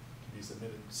 To be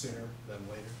submitted sooner than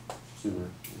later? Sooner,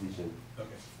 it'll be soon.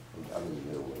 Okay, I'm in the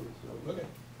middle of it, so. okay.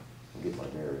 I'll get my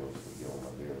burial, get on my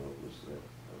burial list there.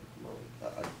 I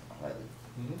had it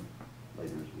Mm-hmm.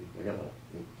 later this week. I got my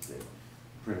ink today,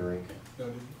 printer ink. No,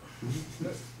 did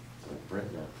good. I'm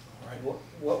printing now. All right.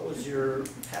 What was your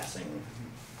passing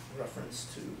reference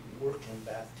to work in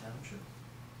Bath Township?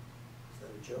 Is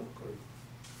that a joke or?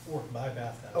 Or by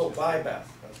Bath Township. Oh, by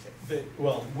Bath, okay.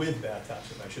 Well, with Bath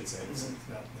Township, I should say, it's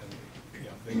not, and, you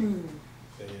know,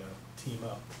 they team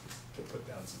up to put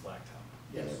down some blacktop.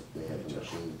 Yes, they have the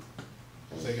machine.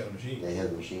 They got a machine, They had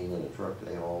a machine and a truck,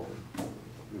 they all, and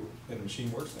the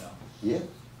machine works now, yeah,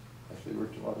 actually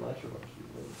worked a lot nicer last year.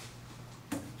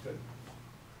 good.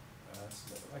 That's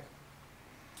what I like.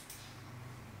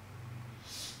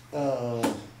 I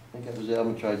think that was it. I'm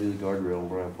gonna try to do the guardrail on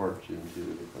Bryant Park soon too,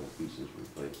 the different pieces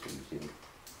replaced, so you see them.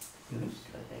 Just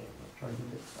kinda hanging, I'm trying to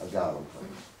get it. I got them, so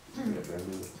I'm gonna try to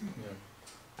do it.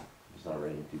 Yeah. It's not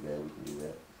raining too bad, we can do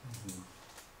that.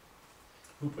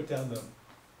 Who put down the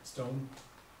stone?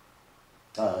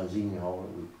 Xenia Hall,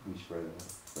 we spread it,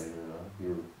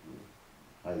 you're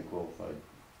highly qualified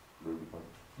road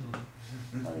department,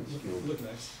 highly skilled. Look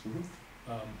nice. Mhm.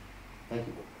 Thank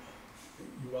you.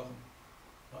 You're welcome.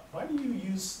 Why do you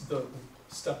use the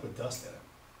stuff with dust in it?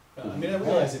 I mean, I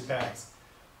realize it packs,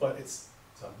 but it's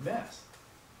a mess.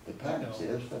 It packs, yeah,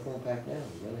 there's stuff won't pack down,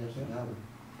 you gotta have some Yeah. powder.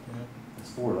 Yeah. It's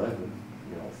 411,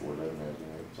 you know, 411 has in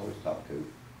there, it's always top coat.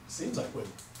 Seems like with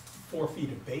 4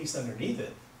 feet of base underneath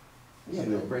it. Yeah,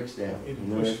 but it breaks down, It you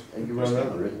know, push- and you push run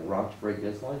down. over it, and the rocks break,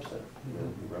 that's limestone, you know,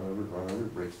 Mhm. you run over,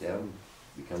 it breaks down,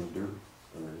 becomes dirt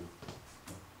underneath.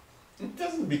 It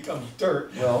doesn't become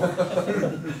dirt. Well, it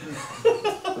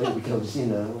becomes, you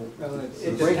know, Well, it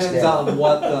it breaks depends down. on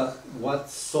what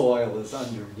soil is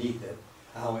underneath it,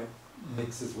 how it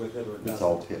mixes with it or doesn't. It's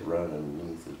all pit run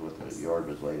underneath is what the yard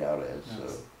was laid out as, so.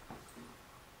 Yes.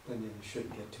 Then you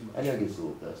shouldn't get too much. I know it gets a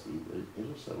little dusty, but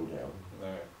it'll settle down,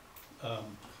 Alright.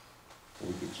 and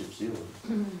we could chip seal it.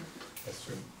 That's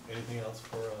true. Anything else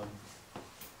for,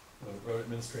 the road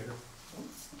administrator?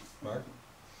 Mark?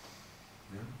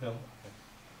 No? Okay.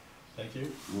 Thank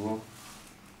you. Well,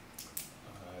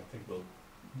 I think we'll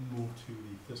move to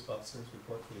the fiscal officer's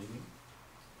report for the evening.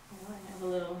 Well, I have a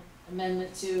little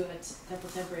amendment to a couple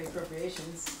temporary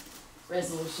appropriations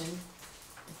resolution,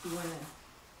 if you wanna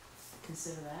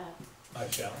consider that. I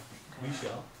shall, we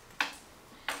shall.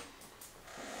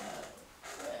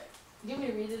 Do you want me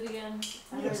to read it again?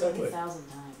 I've Yes, read it I like would. 1,000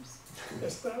 times.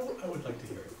 Yes, I would like to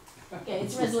hear it. Okay,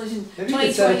 it's resolution Maybe you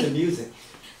could set it to 2020 music.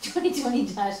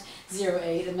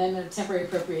 2020-08, amendment of temporary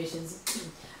appropriations.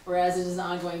 Whereas it is an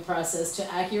ongoing process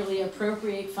to accurately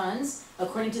appropriate funds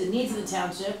according to the needs of the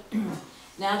township.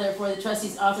 Now therefore, the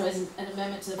trustees authorize an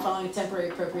amendment to the following temporary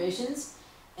appropriations.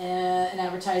 And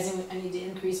advertising, I need to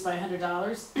increase by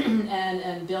 $100,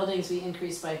 and buildings we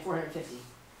increase by $450.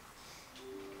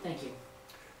 Thank you.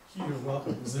 You're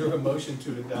welcome. Is there a motion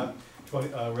to adopt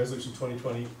resolution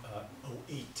 2020-08?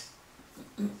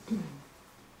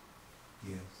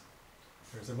 Yes.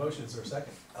 There's a motion, is there a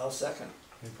second? I'll second.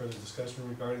 Any further discussion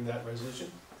regarding that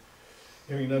resolution?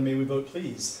 Hearing none, may we vote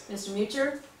please? Mr.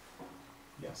 Mutcher,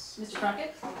 Yes. Mr.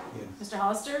 Crockett, Yes. Mr.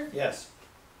 Hollister, Yes.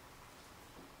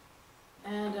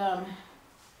 and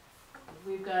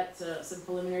we've got some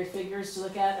preliminary figures to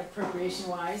look at appropriation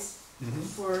wise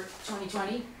for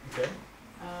 2020. Okay.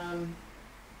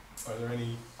 Are there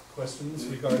any questions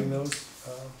regarding those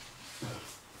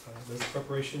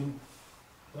appropriation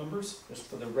numbers? Just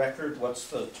for the record, what's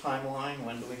the timeline?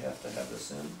 When do we have to have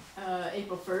this in?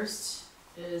 April 1st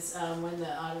is when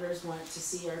the auditors want to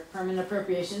see our permanent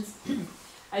appropriations.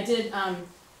 I did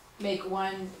make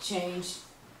one change,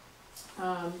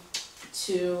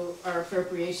 to our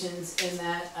appropriations in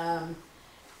that,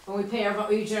 when we pay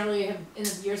we generally have, in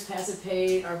the years past, have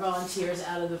paid our volunteers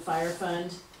out of the fire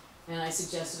fund. And I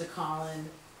suggested to Colin,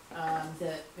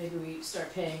 that maybe we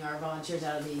start paying our volunteers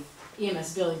out of the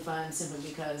EMS billing fund, simply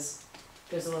because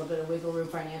there's a little bit of wiggle room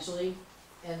financially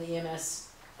in the EMS,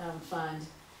 fund.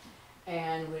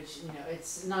 And which,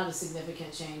 it's not a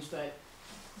significant change, but,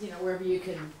 wherever you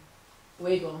can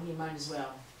wiggle, you might as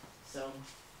well. So,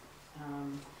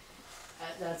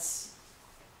 that's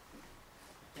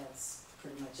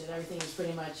pretty much it. Everything is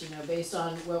pretty much, based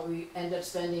on what we end up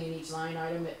spending in each line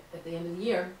item at the end of the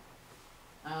year.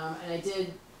 And I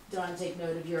did, Dawn, take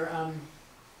note of your,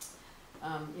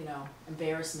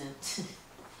 embarrassment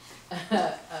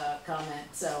comment,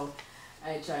 so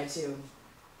I tried to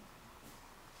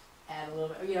add a little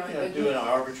bit, Do an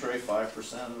arbitrary 5% or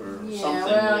something. Yeah,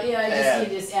 well, to yeah, I add.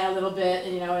 just add a little bit,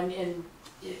 and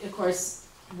of course,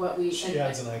 what we. She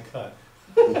adds and I cut.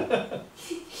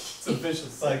 It's a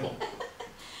vicious cycle.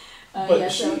 Yeah, But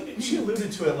so, she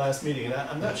alluded to it last meeting, and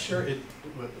I'm not sure it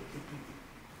was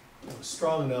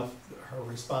strong enough, her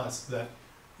response, that,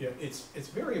 it's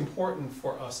very important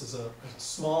for us as a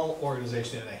small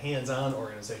organization and a hands-on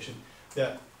organization,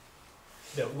 that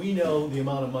we know the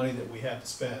amount of money that we have to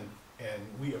spend, and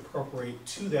we appropriate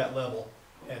to that level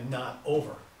and not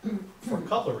over. For a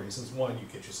couple of reasons. One, you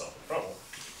get yourself in trouble.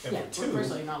 And yeah, for two,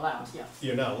 firstly, you're not allowed, yeah.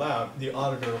 you're not allowed, the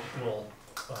auditor will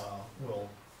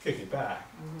kick it back.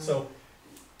 So,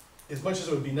 as much as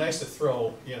it would be nice to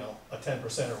throw, a 10%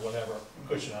 or whatever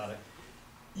cushion on it,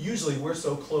 usually we're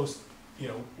so close,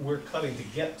 we're cutting to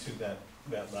get to that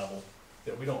level,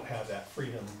 that we don't have that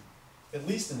freedom, at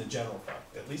least in the general fund,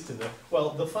 at least in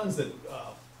the funds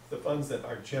that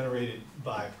are generated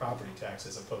by property tax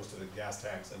as opposed to the gas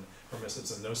tax and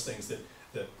permissives and those things that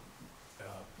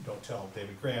don't tell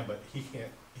David Graham, but he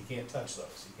can't touch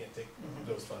those, he can't take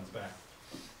those funds back.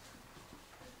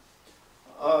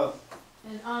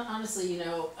 And honestly,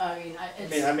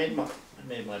 I made my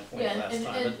point yeah, last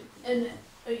time. and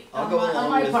I'll on go my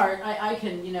along with- part, I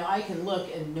can look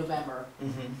in November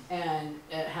Mhm. and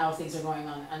at how things are going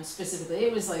on specifically.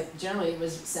 It was like, generally, it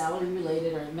was salary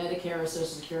related or Medicare or Social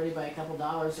Security by a couple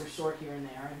dollars or short here and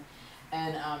there.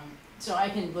 And so I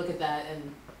can look at that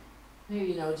and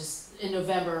maybe, just in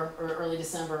November or early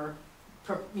December,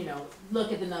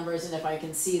 look at the numbers, and if I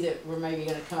can see that we're maybe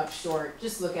gonna come up short,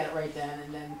 just look at it right then,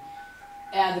 and then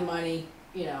add the money,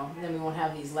 and then we won't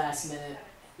have these last minute,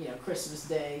 Christmas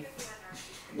Day,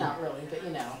 not really, but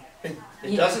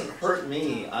It doesn't hurt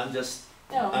me, I'm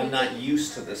not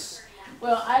used to this.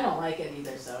 Well, I don't like it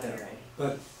either, so Yeah. anyway,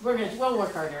 But we'll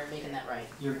work harder at making that right.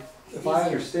 if I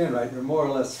understand right, you're more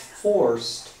or less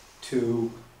forced to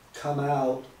come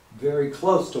out very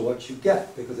close to what you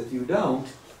get, because if you don't,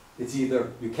 it's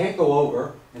either you can't go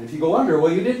over, and if you go under,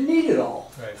 well, you didn't need it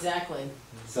all. Right. Exactly.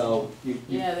 So you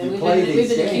Yeah, you we've play been, these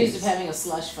we've been accused games. of having a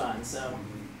slush fund, so.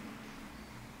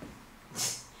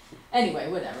 Anyway,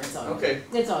 whatever, it's all good. Okay.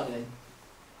 It's all good.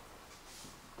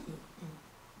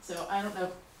 So I don't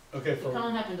know, Okay, if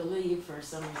Colin happened to leave for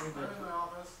some reason, but.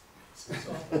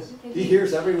 He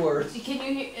hears every word.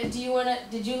 Can you, did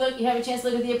you have a chance to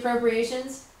look at the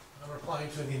appropriations? I'm replying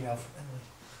to an email from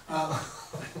Emily.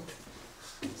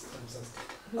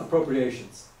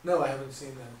 Appropriations. No, I haven't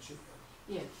seen that sheet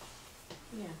Yeah,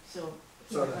 so,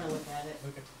 if you Sorry. wanna look at it.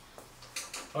 Okay.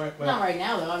 All right, well, Not right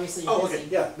now, though, obviously yet. you're Oh, busy. okay,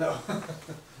 yeah, no.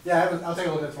 Yeah, I haven't, I'll take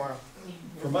a look at it tomorrow.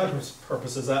 for my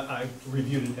purposes, I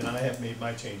reviewed it and I have made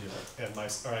my changes and my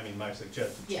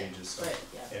suggested Yeah, changes, so. Right,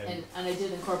 yeah, And and I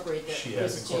did incorporate the, She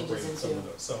has those changes incorporated some of into,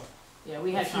 those, so, yeah,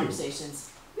 we had a few.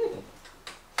 conversations.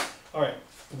 all right,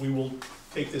 we will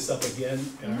take this up again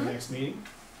in our Mhm. next meeting.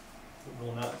 It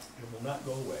will not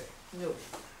go away, Nope,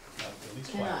 at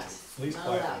least Cannot. quietly, at least not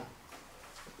quietly. allowed.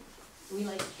 We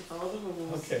like to follow the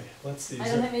rules. Okay, let's see, I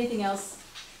is don't there, have anything else.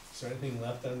 is there anything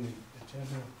left on the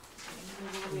agenda?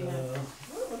 We have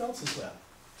What else is left?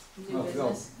 new Oh, go.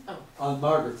 business. Oh, On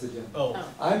Margaret's agenda. Oh,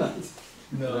 oh, I might,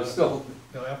 no, there's still,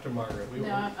 no, after Margaret, we no,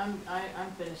 were,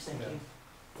 I'm finished, thank Yeah. you.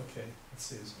 okay, let's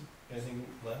see, is there anything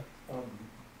left?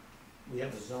 We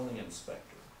have a zoning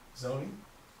inspector. Zoning?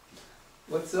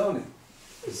 what's zoning?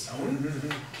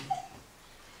 Zoning?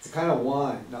 It's a kind of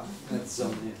wine, no, that's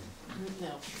zoning.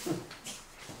 No,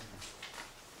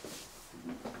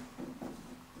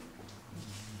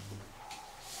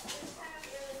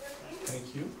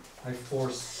 Thank you. I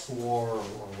forswore, or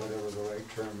whatever the right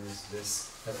term is,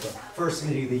 this at the first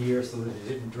meeting of the year so that it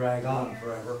didn't drag on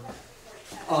forever.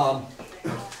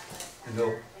 And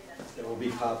there will be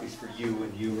copies for you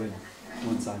and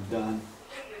once I'm done.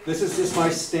 This is just my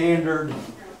standard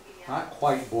not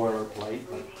quite boilerplate,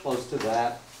 but close to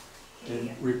that, and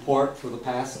report for the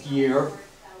past year.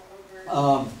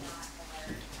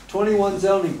 21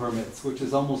 zoning permits, which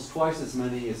is almost twice as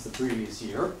many as the previous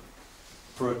year,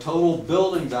 for a total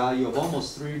building value of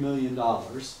almost $3 million,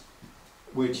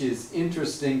 which is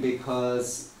interesting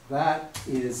because that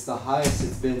is the highest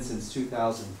it's been since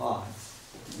 2005.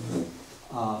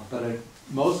 But it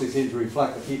mostly seems to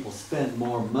reflect that people spend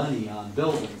more money on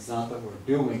buildings, not that we're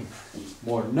doing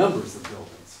more numbers of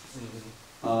buildings.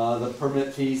 The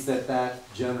permit fees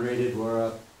that generated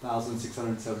were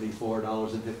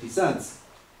 $1,674.50.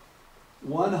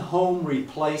 One home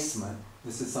replacement,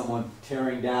 this is someone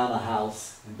tearing down a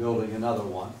house and building another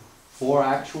one. 4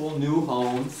 actual new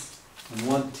homes and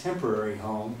 1 temporary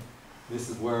home. This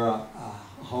is where a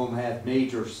home had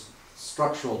major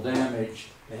structural damage.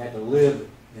 They had to live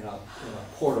in a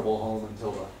portable home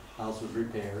until the house was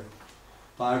repaired.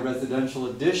 5 residential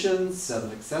additions,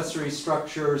 7 accessory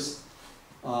structures.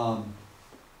 2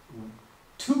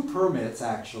 permits,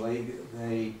 actually.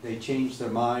 They changed their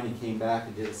mind and came back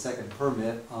and did a second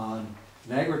permit on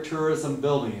an agritourism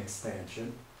building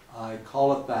expansion. I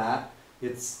call it that.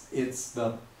 It's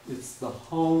the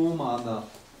home on the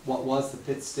what was the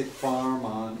Pit Stick Farm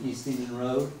on East Eden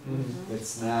Road.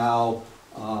 It's now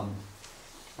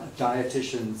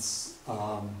dietitians'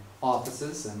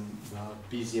 offices, and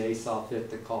BZA saw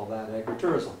fit to call that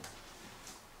agritourism.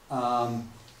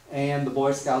 And the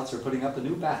Boy Scouts are putting up a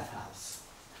new bathhouse.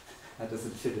 That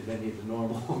doesn't fit in any of the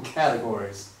normal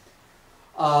categories.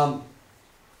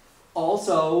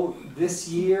 Also, this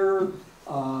year,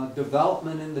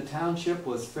 development in the township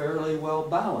was fairly well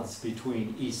balanced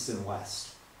between east and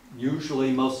west.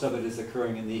 Usually, most of it is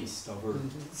occurring in the east over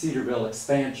Cedarville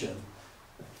expansion.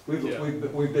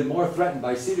 We've been more threatened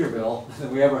by Cedarville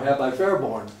than we ever have by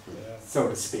Fairborn, so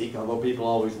to speak, although people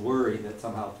always worry that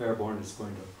somehow Fairborn is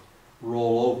going to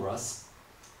roll over us.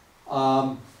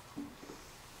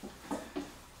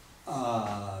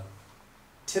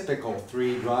 Typical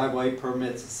 3 driveway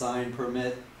permits, a sign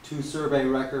permit, 2 survey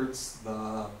records.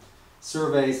 The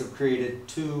surveys have created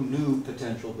 2 new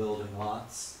potential building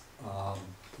lots.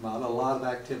 Not a lot of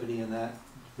activity in that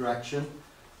direction.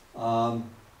 The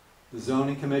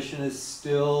zoning commission is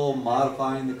still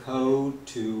modifying the code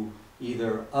to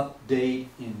either update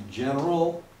in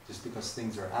general, just because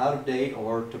things are out of date,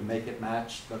 or to make it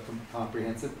match the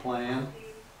comprehensive plan.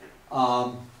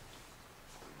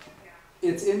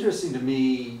 It's interesting to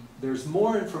me, there's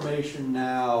more information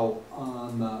now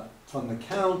from the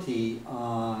county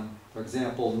on, for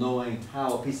example, knowing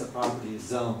how a piece of property is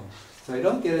zoned. So I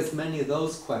don't get as many of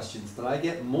those questions, but I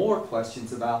get more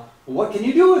questions about, well, what can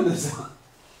you do in the zone?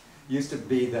 Used to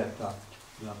be that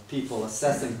people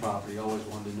assessing property always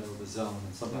wanted to know the zone,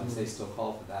 and sometimes they still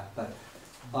call for that. But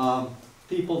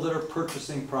people that are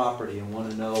purchasing property and want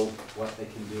to know what they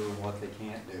can do and what they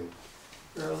can't do.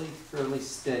 Fairly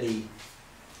steady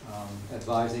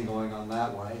advising going on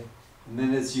that way. And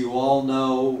then, as you all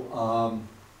know,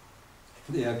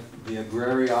 the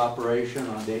agraria operation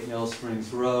on Dayton Mill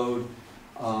Springs Road,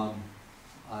 I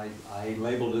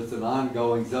labeled it as an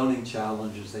ongoing zoning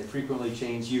challenge, as they frequently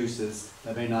change uses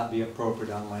that may not be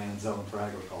appropriate on land zoned for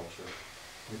agriculture.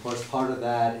 And of course, part of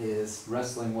that is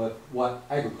wrestling with what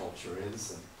agriculture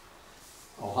is. And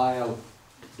Ohio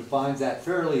defines that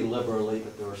fairly liberally,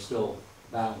 but there are still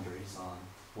boundaries on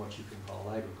what you can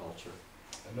call agriculture.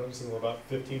 I'm noticing about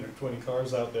 15 or 20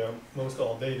 cars out there, most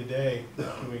all day today,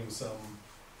 doing some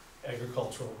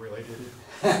agricultural related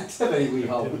Activity, we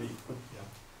hope. activity.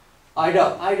 I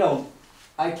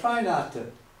try not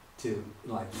to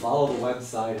like follow the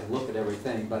website and look at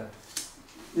everything, but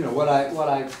what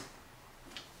I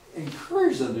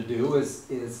encourage them to do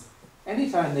is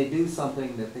anytime they do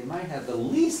something that they might have the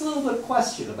least little bit of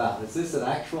question about, is this an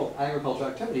actual agricultural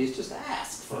activity, is just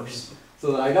ask first,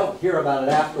 so that I don't hear about it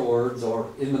afterwards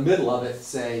or in the middle of it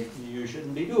say, you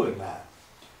shouldn't be doing that.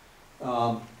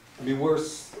 I mean,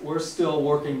 we're still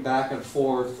working back and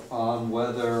forth on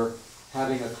whether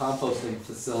having a composting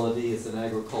facility is an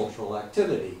agricultural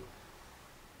activity.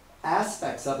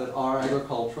 Aspects of it are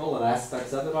agricultural and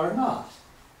aspects of it are not.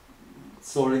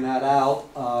 Sorting that out,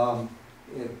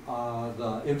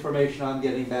 the information I'm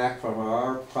getting back from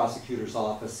our prosecutor's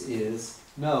office is,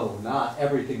 no, not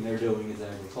everything they're doing is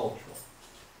agricultural.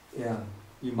 Yeah,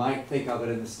 you might think of it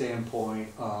in the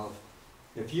standpoint of,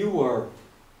 if you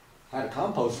had a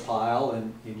compost pile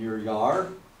in your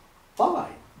yard,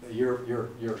 fine.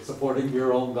 You're supporting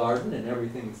your own garden and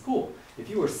everything is cool. If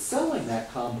you were selling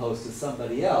that compost to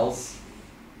somebody else,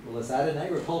 well, is that an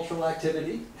agricultural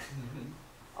activity?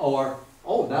 Or,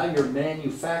 oh, now you're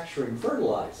manufacturing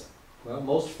fertilizer. Well,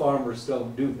 most farmers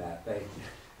don't do that.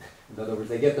 In other words,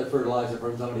 they get their fertilizer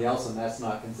from somebody else, and that's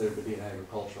not considered to be an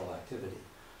agricultural activity.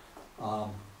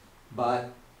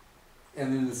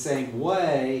 And in the same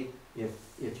way,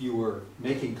 if you were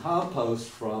making compost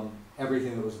from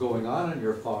everything that was going on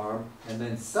your farm and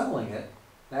then selling it,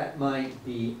 that might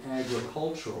be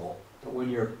agricultural. But when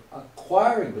you're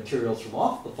acquiring materials from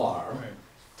off the farm Right.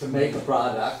 to make a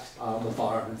product on the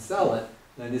farm and sell it,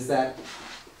 then is that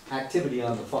activity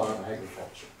on the farm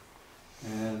agriculture?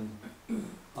 And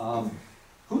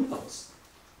who knows?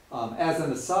 As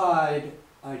an aside,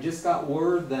 I just got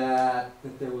word that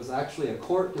there was actually a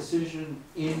court decision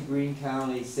in Greene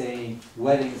County saying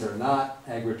weddings are not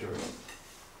agritourism.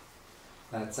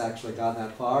 That's actually gone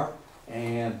that far,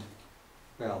 and,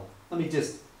 well, let me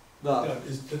just, Yeah,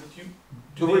 the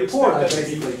do they report I expect that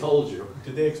to be- basically told you.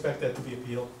 Did they expect that to be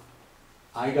appealed?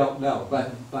 I don't know,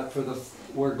 but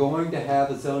we're going to have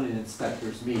a zoning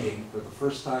inspectors meeting for the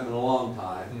first time in a long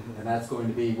time, Mhm. and that's going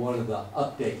to be one of the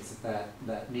updates at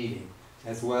that meeting,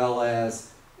 as well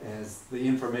as the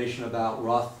information about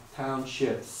Roth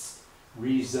Township's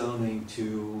rezoning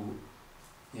to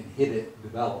inhibit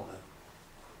development.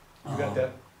 You got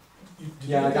that? Did you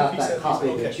Yeah, I get got piece that of- copy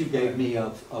okay. that you gave me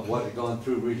of what had gone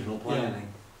through regional planning.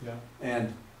 Yeah,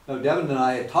 And Devin and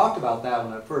I had talked about that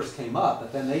when it first came up,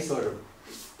 but then they sort of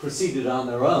proceeded on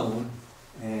their own,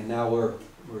 and now we're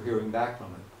hearing back from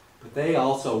it. But they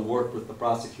also worked with the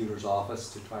prosecutor's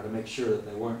office to try to make sure that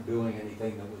they weren't doing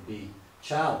anything that would be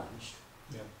challenged.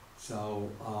 yeah. So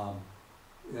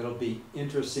it'll be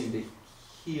interesting to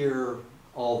hear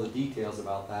all the details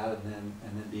about that, and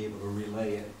then be able to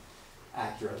relay it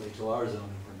accurately to our zoning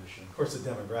commission. Of course, the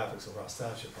demographics of Ross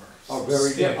Township Oh, are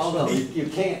very good. Oh, no, substantially you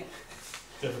can't.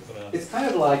 different than us. It's kind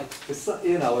of like, if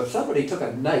somebody took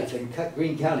a knife and cut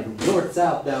Greene County north,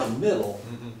 south, down the middle,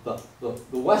 Mhm.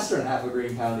 the western half of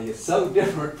Greene County is so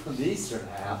different from the eastern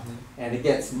half, Mhm. and it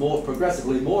gets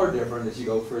progressively more different as you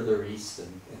go further east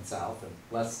and south, and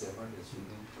less different as you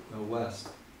go west.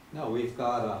 No, we've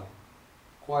got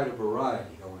quite a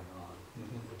variety going on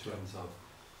Mhm. in terms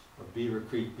of Beaver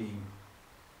Creek being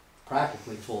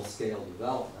practically full-scale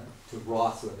development, to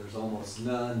Ross where there's almost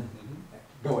none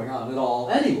Mhm. going on at all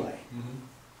anyway. Mhm.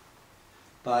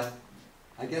 But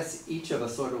I guess each of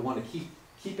us sort of want to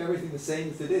keep everything the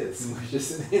same as it is, Mhm. which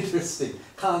is an interesting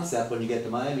concept when you get to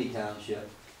Miami Township,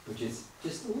 which is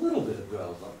just a little bit of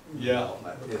development. Yeah,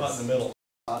 It's caught in the middle.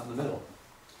 caught in the middle.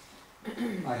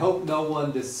 I hope no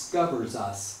one discovers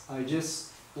us. I just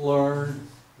learned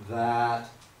that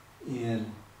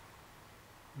in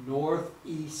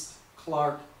northeast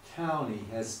Clark County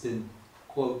has been,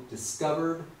 quote,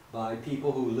 discovered by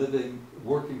people who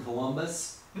work in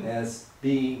Columbus as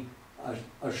being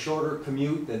a shorter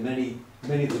commute than many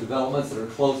of the developments that are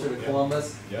closer to Yeah.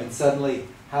 Columbus. Yeah. And suddenly,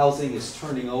 housing is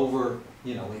turning over,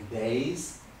 in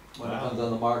days when it Wow. comes on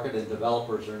the market, and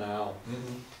developers are now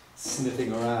Mhm.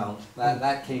 sniffing around.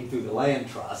 That came through the land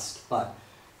trust, but,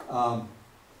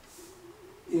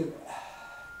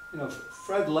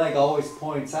 Fred Legg always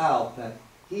points out that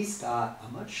he's got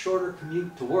a much shorter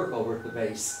commute to work over at the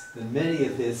base than many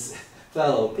of his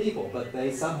fellow people, but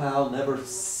they somehow never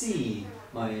see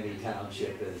Miami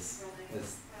Township as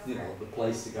the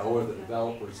place to go, or the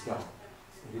developers go.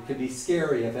 It could be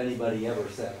scary if anybody ever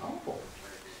said, oh,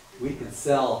 we could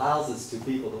sell houses to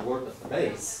people that work at the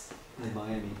base in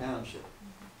Miami Township.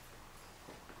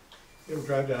 You ever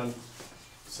drive down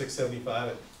 675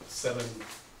 at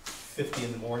 7:50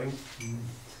 in the morning?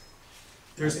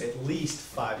 There's at least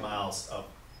 5 miles of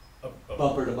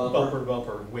Bumper to bumper.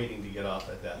 bumper waiting to get off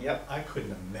at that. Yep. I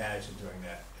couldn't imagine doing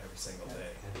that every single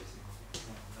day.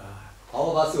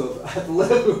 All of us who have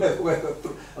lived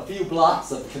with a few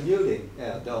blocks of commuting,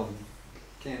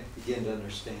 can't begin to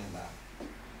understand that.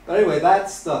 But anyway,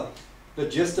 that's the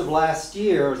gist of last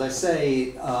year. As I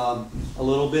say, a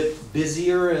little bit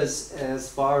busier as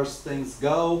far as things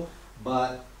go,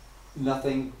 but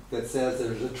nothing that says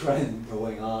there's a trend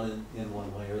going on in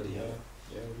one way or the other.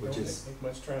 Yeah, we Which don't is make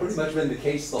much trends. Pretty much been the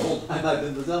case the whole time I've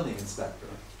been the zoning inspector.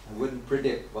 I wouldn't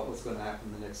predict what was going to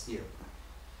happen the next year.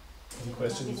 Any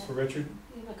questions for Richard?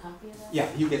 You have a copy of that? Yeah,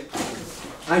 you get,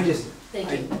 I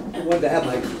Thank you. wanted to have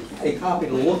a copy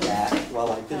to look at while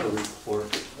I did the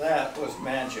report. That was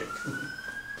magic,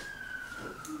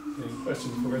 Any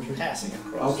questions for Richard? passing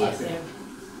across. Okay. Yes, there.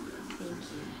 Thank you.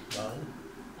 Don?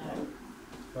 Alright.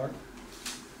 Mark?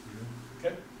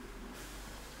 Okay.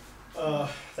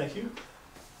 Thank you.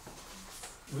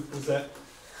 Was that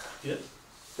it?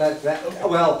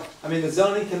 Well, I mean, the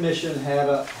zoning commission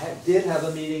did have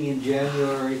a meeting in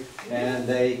January, and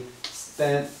they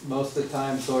spent most of the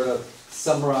time sort of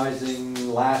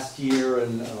summarizing last year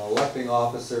and electing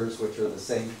officers, which are the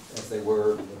same as they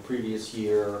were the previous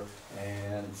year,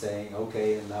 and saying,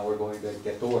 okay, and now we're going to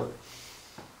get to work.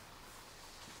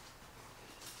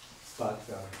 But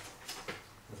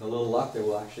with a little luck, there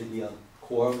will actually be a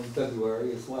quorum in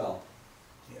February as well.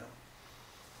 Yeah.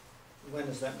 When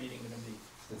is that meeting gonna be?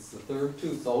 It's the third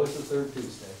Tuesday, it's always the third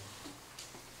Tuesday.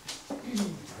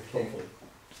 I can't Hopefully.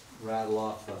 rattle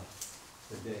off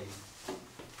the date.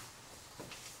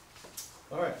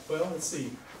 All right, well, let's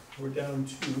see, we're down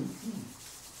to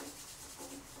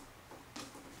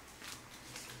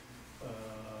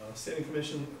standing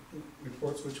commission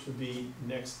reports, which would be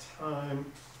next time.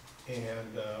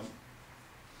 And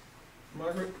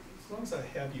Margaret, as long as I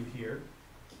have you here,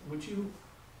 would you,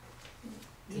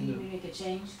 Do you need me to make a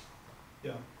change?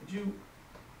 yeah, would you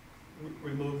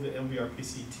remove the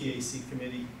MVRPC TAC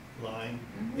committee line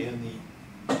and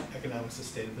the economic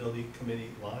sustainability committee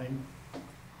line,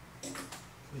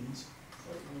 please?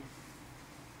 Certainly.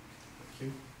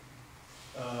 Thank you.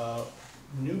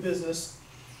 New business,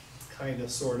 kinda,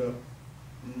 sorta.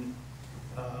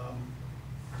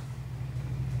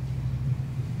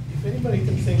 If anybody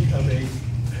can think of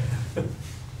a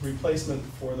replacement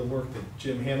for the work that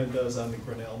Jim Hannon does on the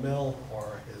Grinnell Mill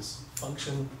or his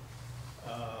function,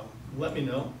 let me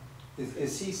know.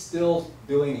 Is he still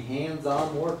doing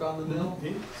hands-on work on the mill?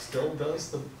 He still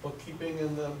does the bookkeeping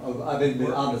and the, Oh, I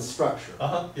mean, on the structure.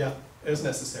 yeah, as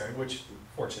necessary, which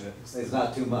fortunate is. It's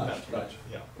not too much, Not too much,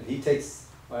 yeah. but he takes,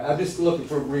 I'm just looking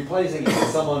for replacing him with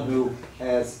someone who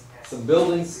has some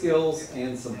building skills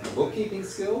and some bookkeeping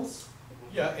skills.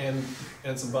 Yeah,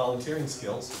 and some volunteering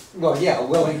skills. Well, yeah,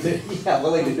 willing to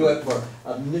do it for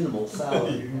a minimal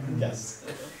salary. Yes.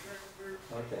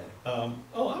 Okay. I'm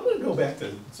gonna go back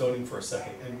to zoning for a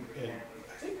second, and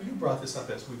I think you brought this up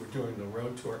as we were doing the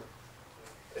road tour.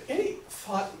 Any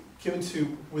thought given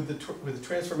to, with the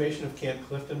transformation of Camp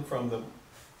Clifton from the,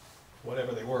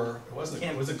 whatever they were, it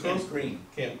wasn't, was it Camp Green.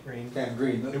 Camp Green? Camp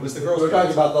Green. It was the Girl We're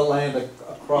talking Scouts. about the land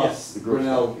across Yes, the Girl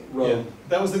Grinnell Scout. Yeah, Road.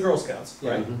 that was the Girl Scouts,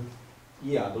 Yeah. right? Mhm.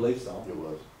 Yeah, I believe so. It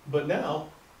was. But now,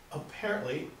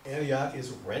 apparently, Antioch is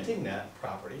renting that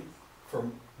property for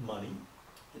money.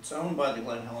 It's owned by the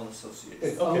Glen Helen Association.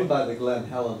 It's Okay. owned by the Glen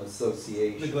Helen The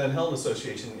Association. Glen Helen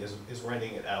Association is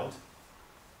renting it out.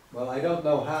 Well, I don't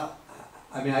know how,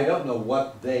 I mean, I don't know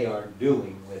what they are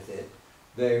doing with it.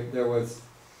 There was,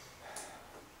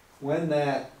 when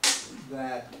that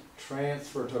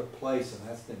transfer took place, and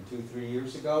that's been 2-3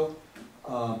 years ago,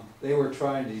 they were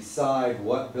trying to decide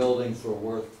what buildings were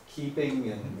worth keeping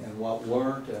and what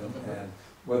weren't, and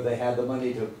whether they had the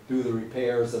money to do the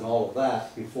repairs and all of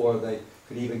that before they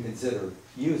could even consider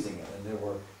using it. And there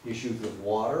were issues with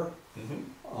water.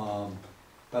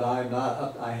 But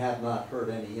I have not heard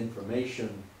any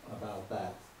information about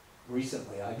that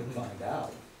recently. I can find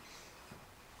out.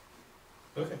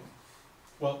 Okay,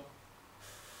 well,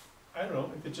 I don't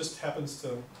know, if it just happens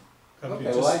to come to you,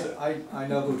 Okay, well, just, I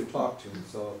know who to talk to,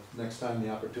 so next time the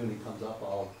opportunity comes up,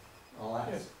 I'll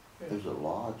ask. yeah. There's a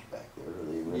lodge back there, are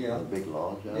they renting Yeah. a big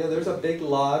lodge out Yeah, there's a big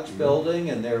lodge Mhm. building,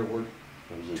 and there were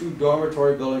Or is it- 2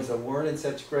 dormitory buildings that weren't in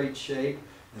such great shape,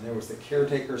 and there was the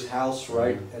caretaker's house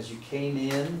right as you came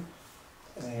in,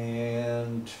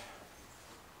 and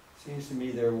seems to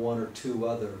me there were 1 or 2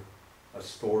 other, a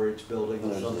storage building of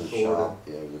There's some a sort. shop,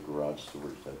 yeah, the garage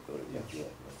storage type building, Yeah.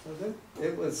 yeah.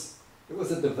 It was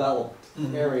a developed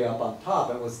Mhm. area up on top.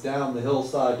 It was down the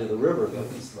hillside to the river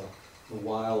that was the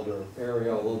wilder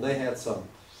area, although they had some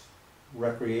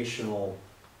recreational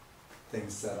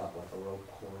things set up, like a rope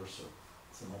course or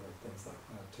some other things like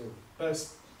that too. I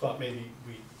just thought maybe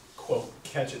we'd quote,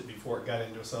 catch it before it got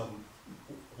into some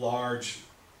large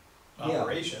Yeah.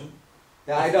 operation.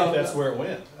 Yeah, I don't. If that's where it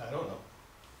went, I don't know.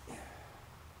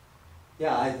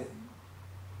 Yeah, I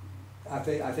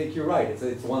think you're right.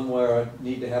 It's one where I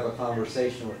need to have a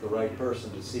conversation with the right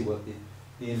person to see what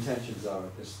the intentions are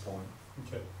at this point.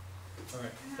 Okay, all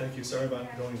right, thank you, sorry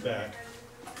about going back.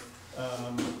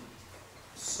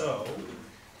 So,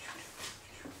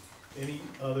 any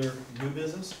other new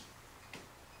business?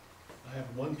 I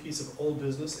have one piece of old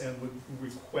business and would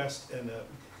request an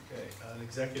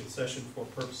executive session for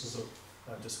purposes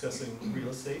of discussing real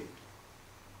estate.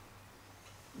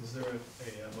 Is there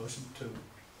a motion to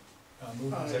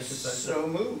move executive session So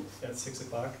move. at 6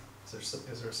 o'clock?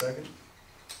 Is there a second?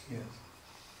 Yes.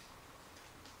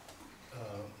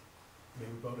 May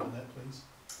we vote on that, please?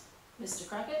 Mr.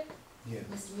 Crockett? Yes.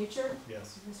 Mr. Mutcher?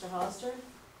 Yes. Mr. Hollister?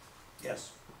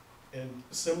 Yes. And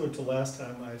similar to last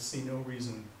time, I see no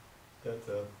reason that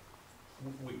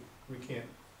we can't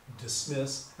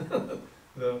dismiss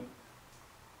the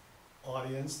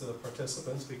audience, to the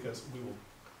participants, because we will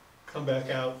come back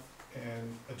out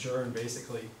and adjourn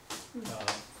basically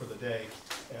for the day,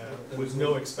 with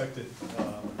no expected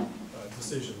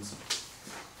decisions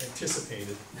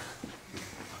anticipated.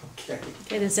 Okay.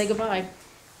 Okay, then say goodbye.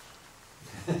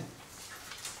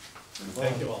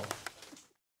 Thank you all.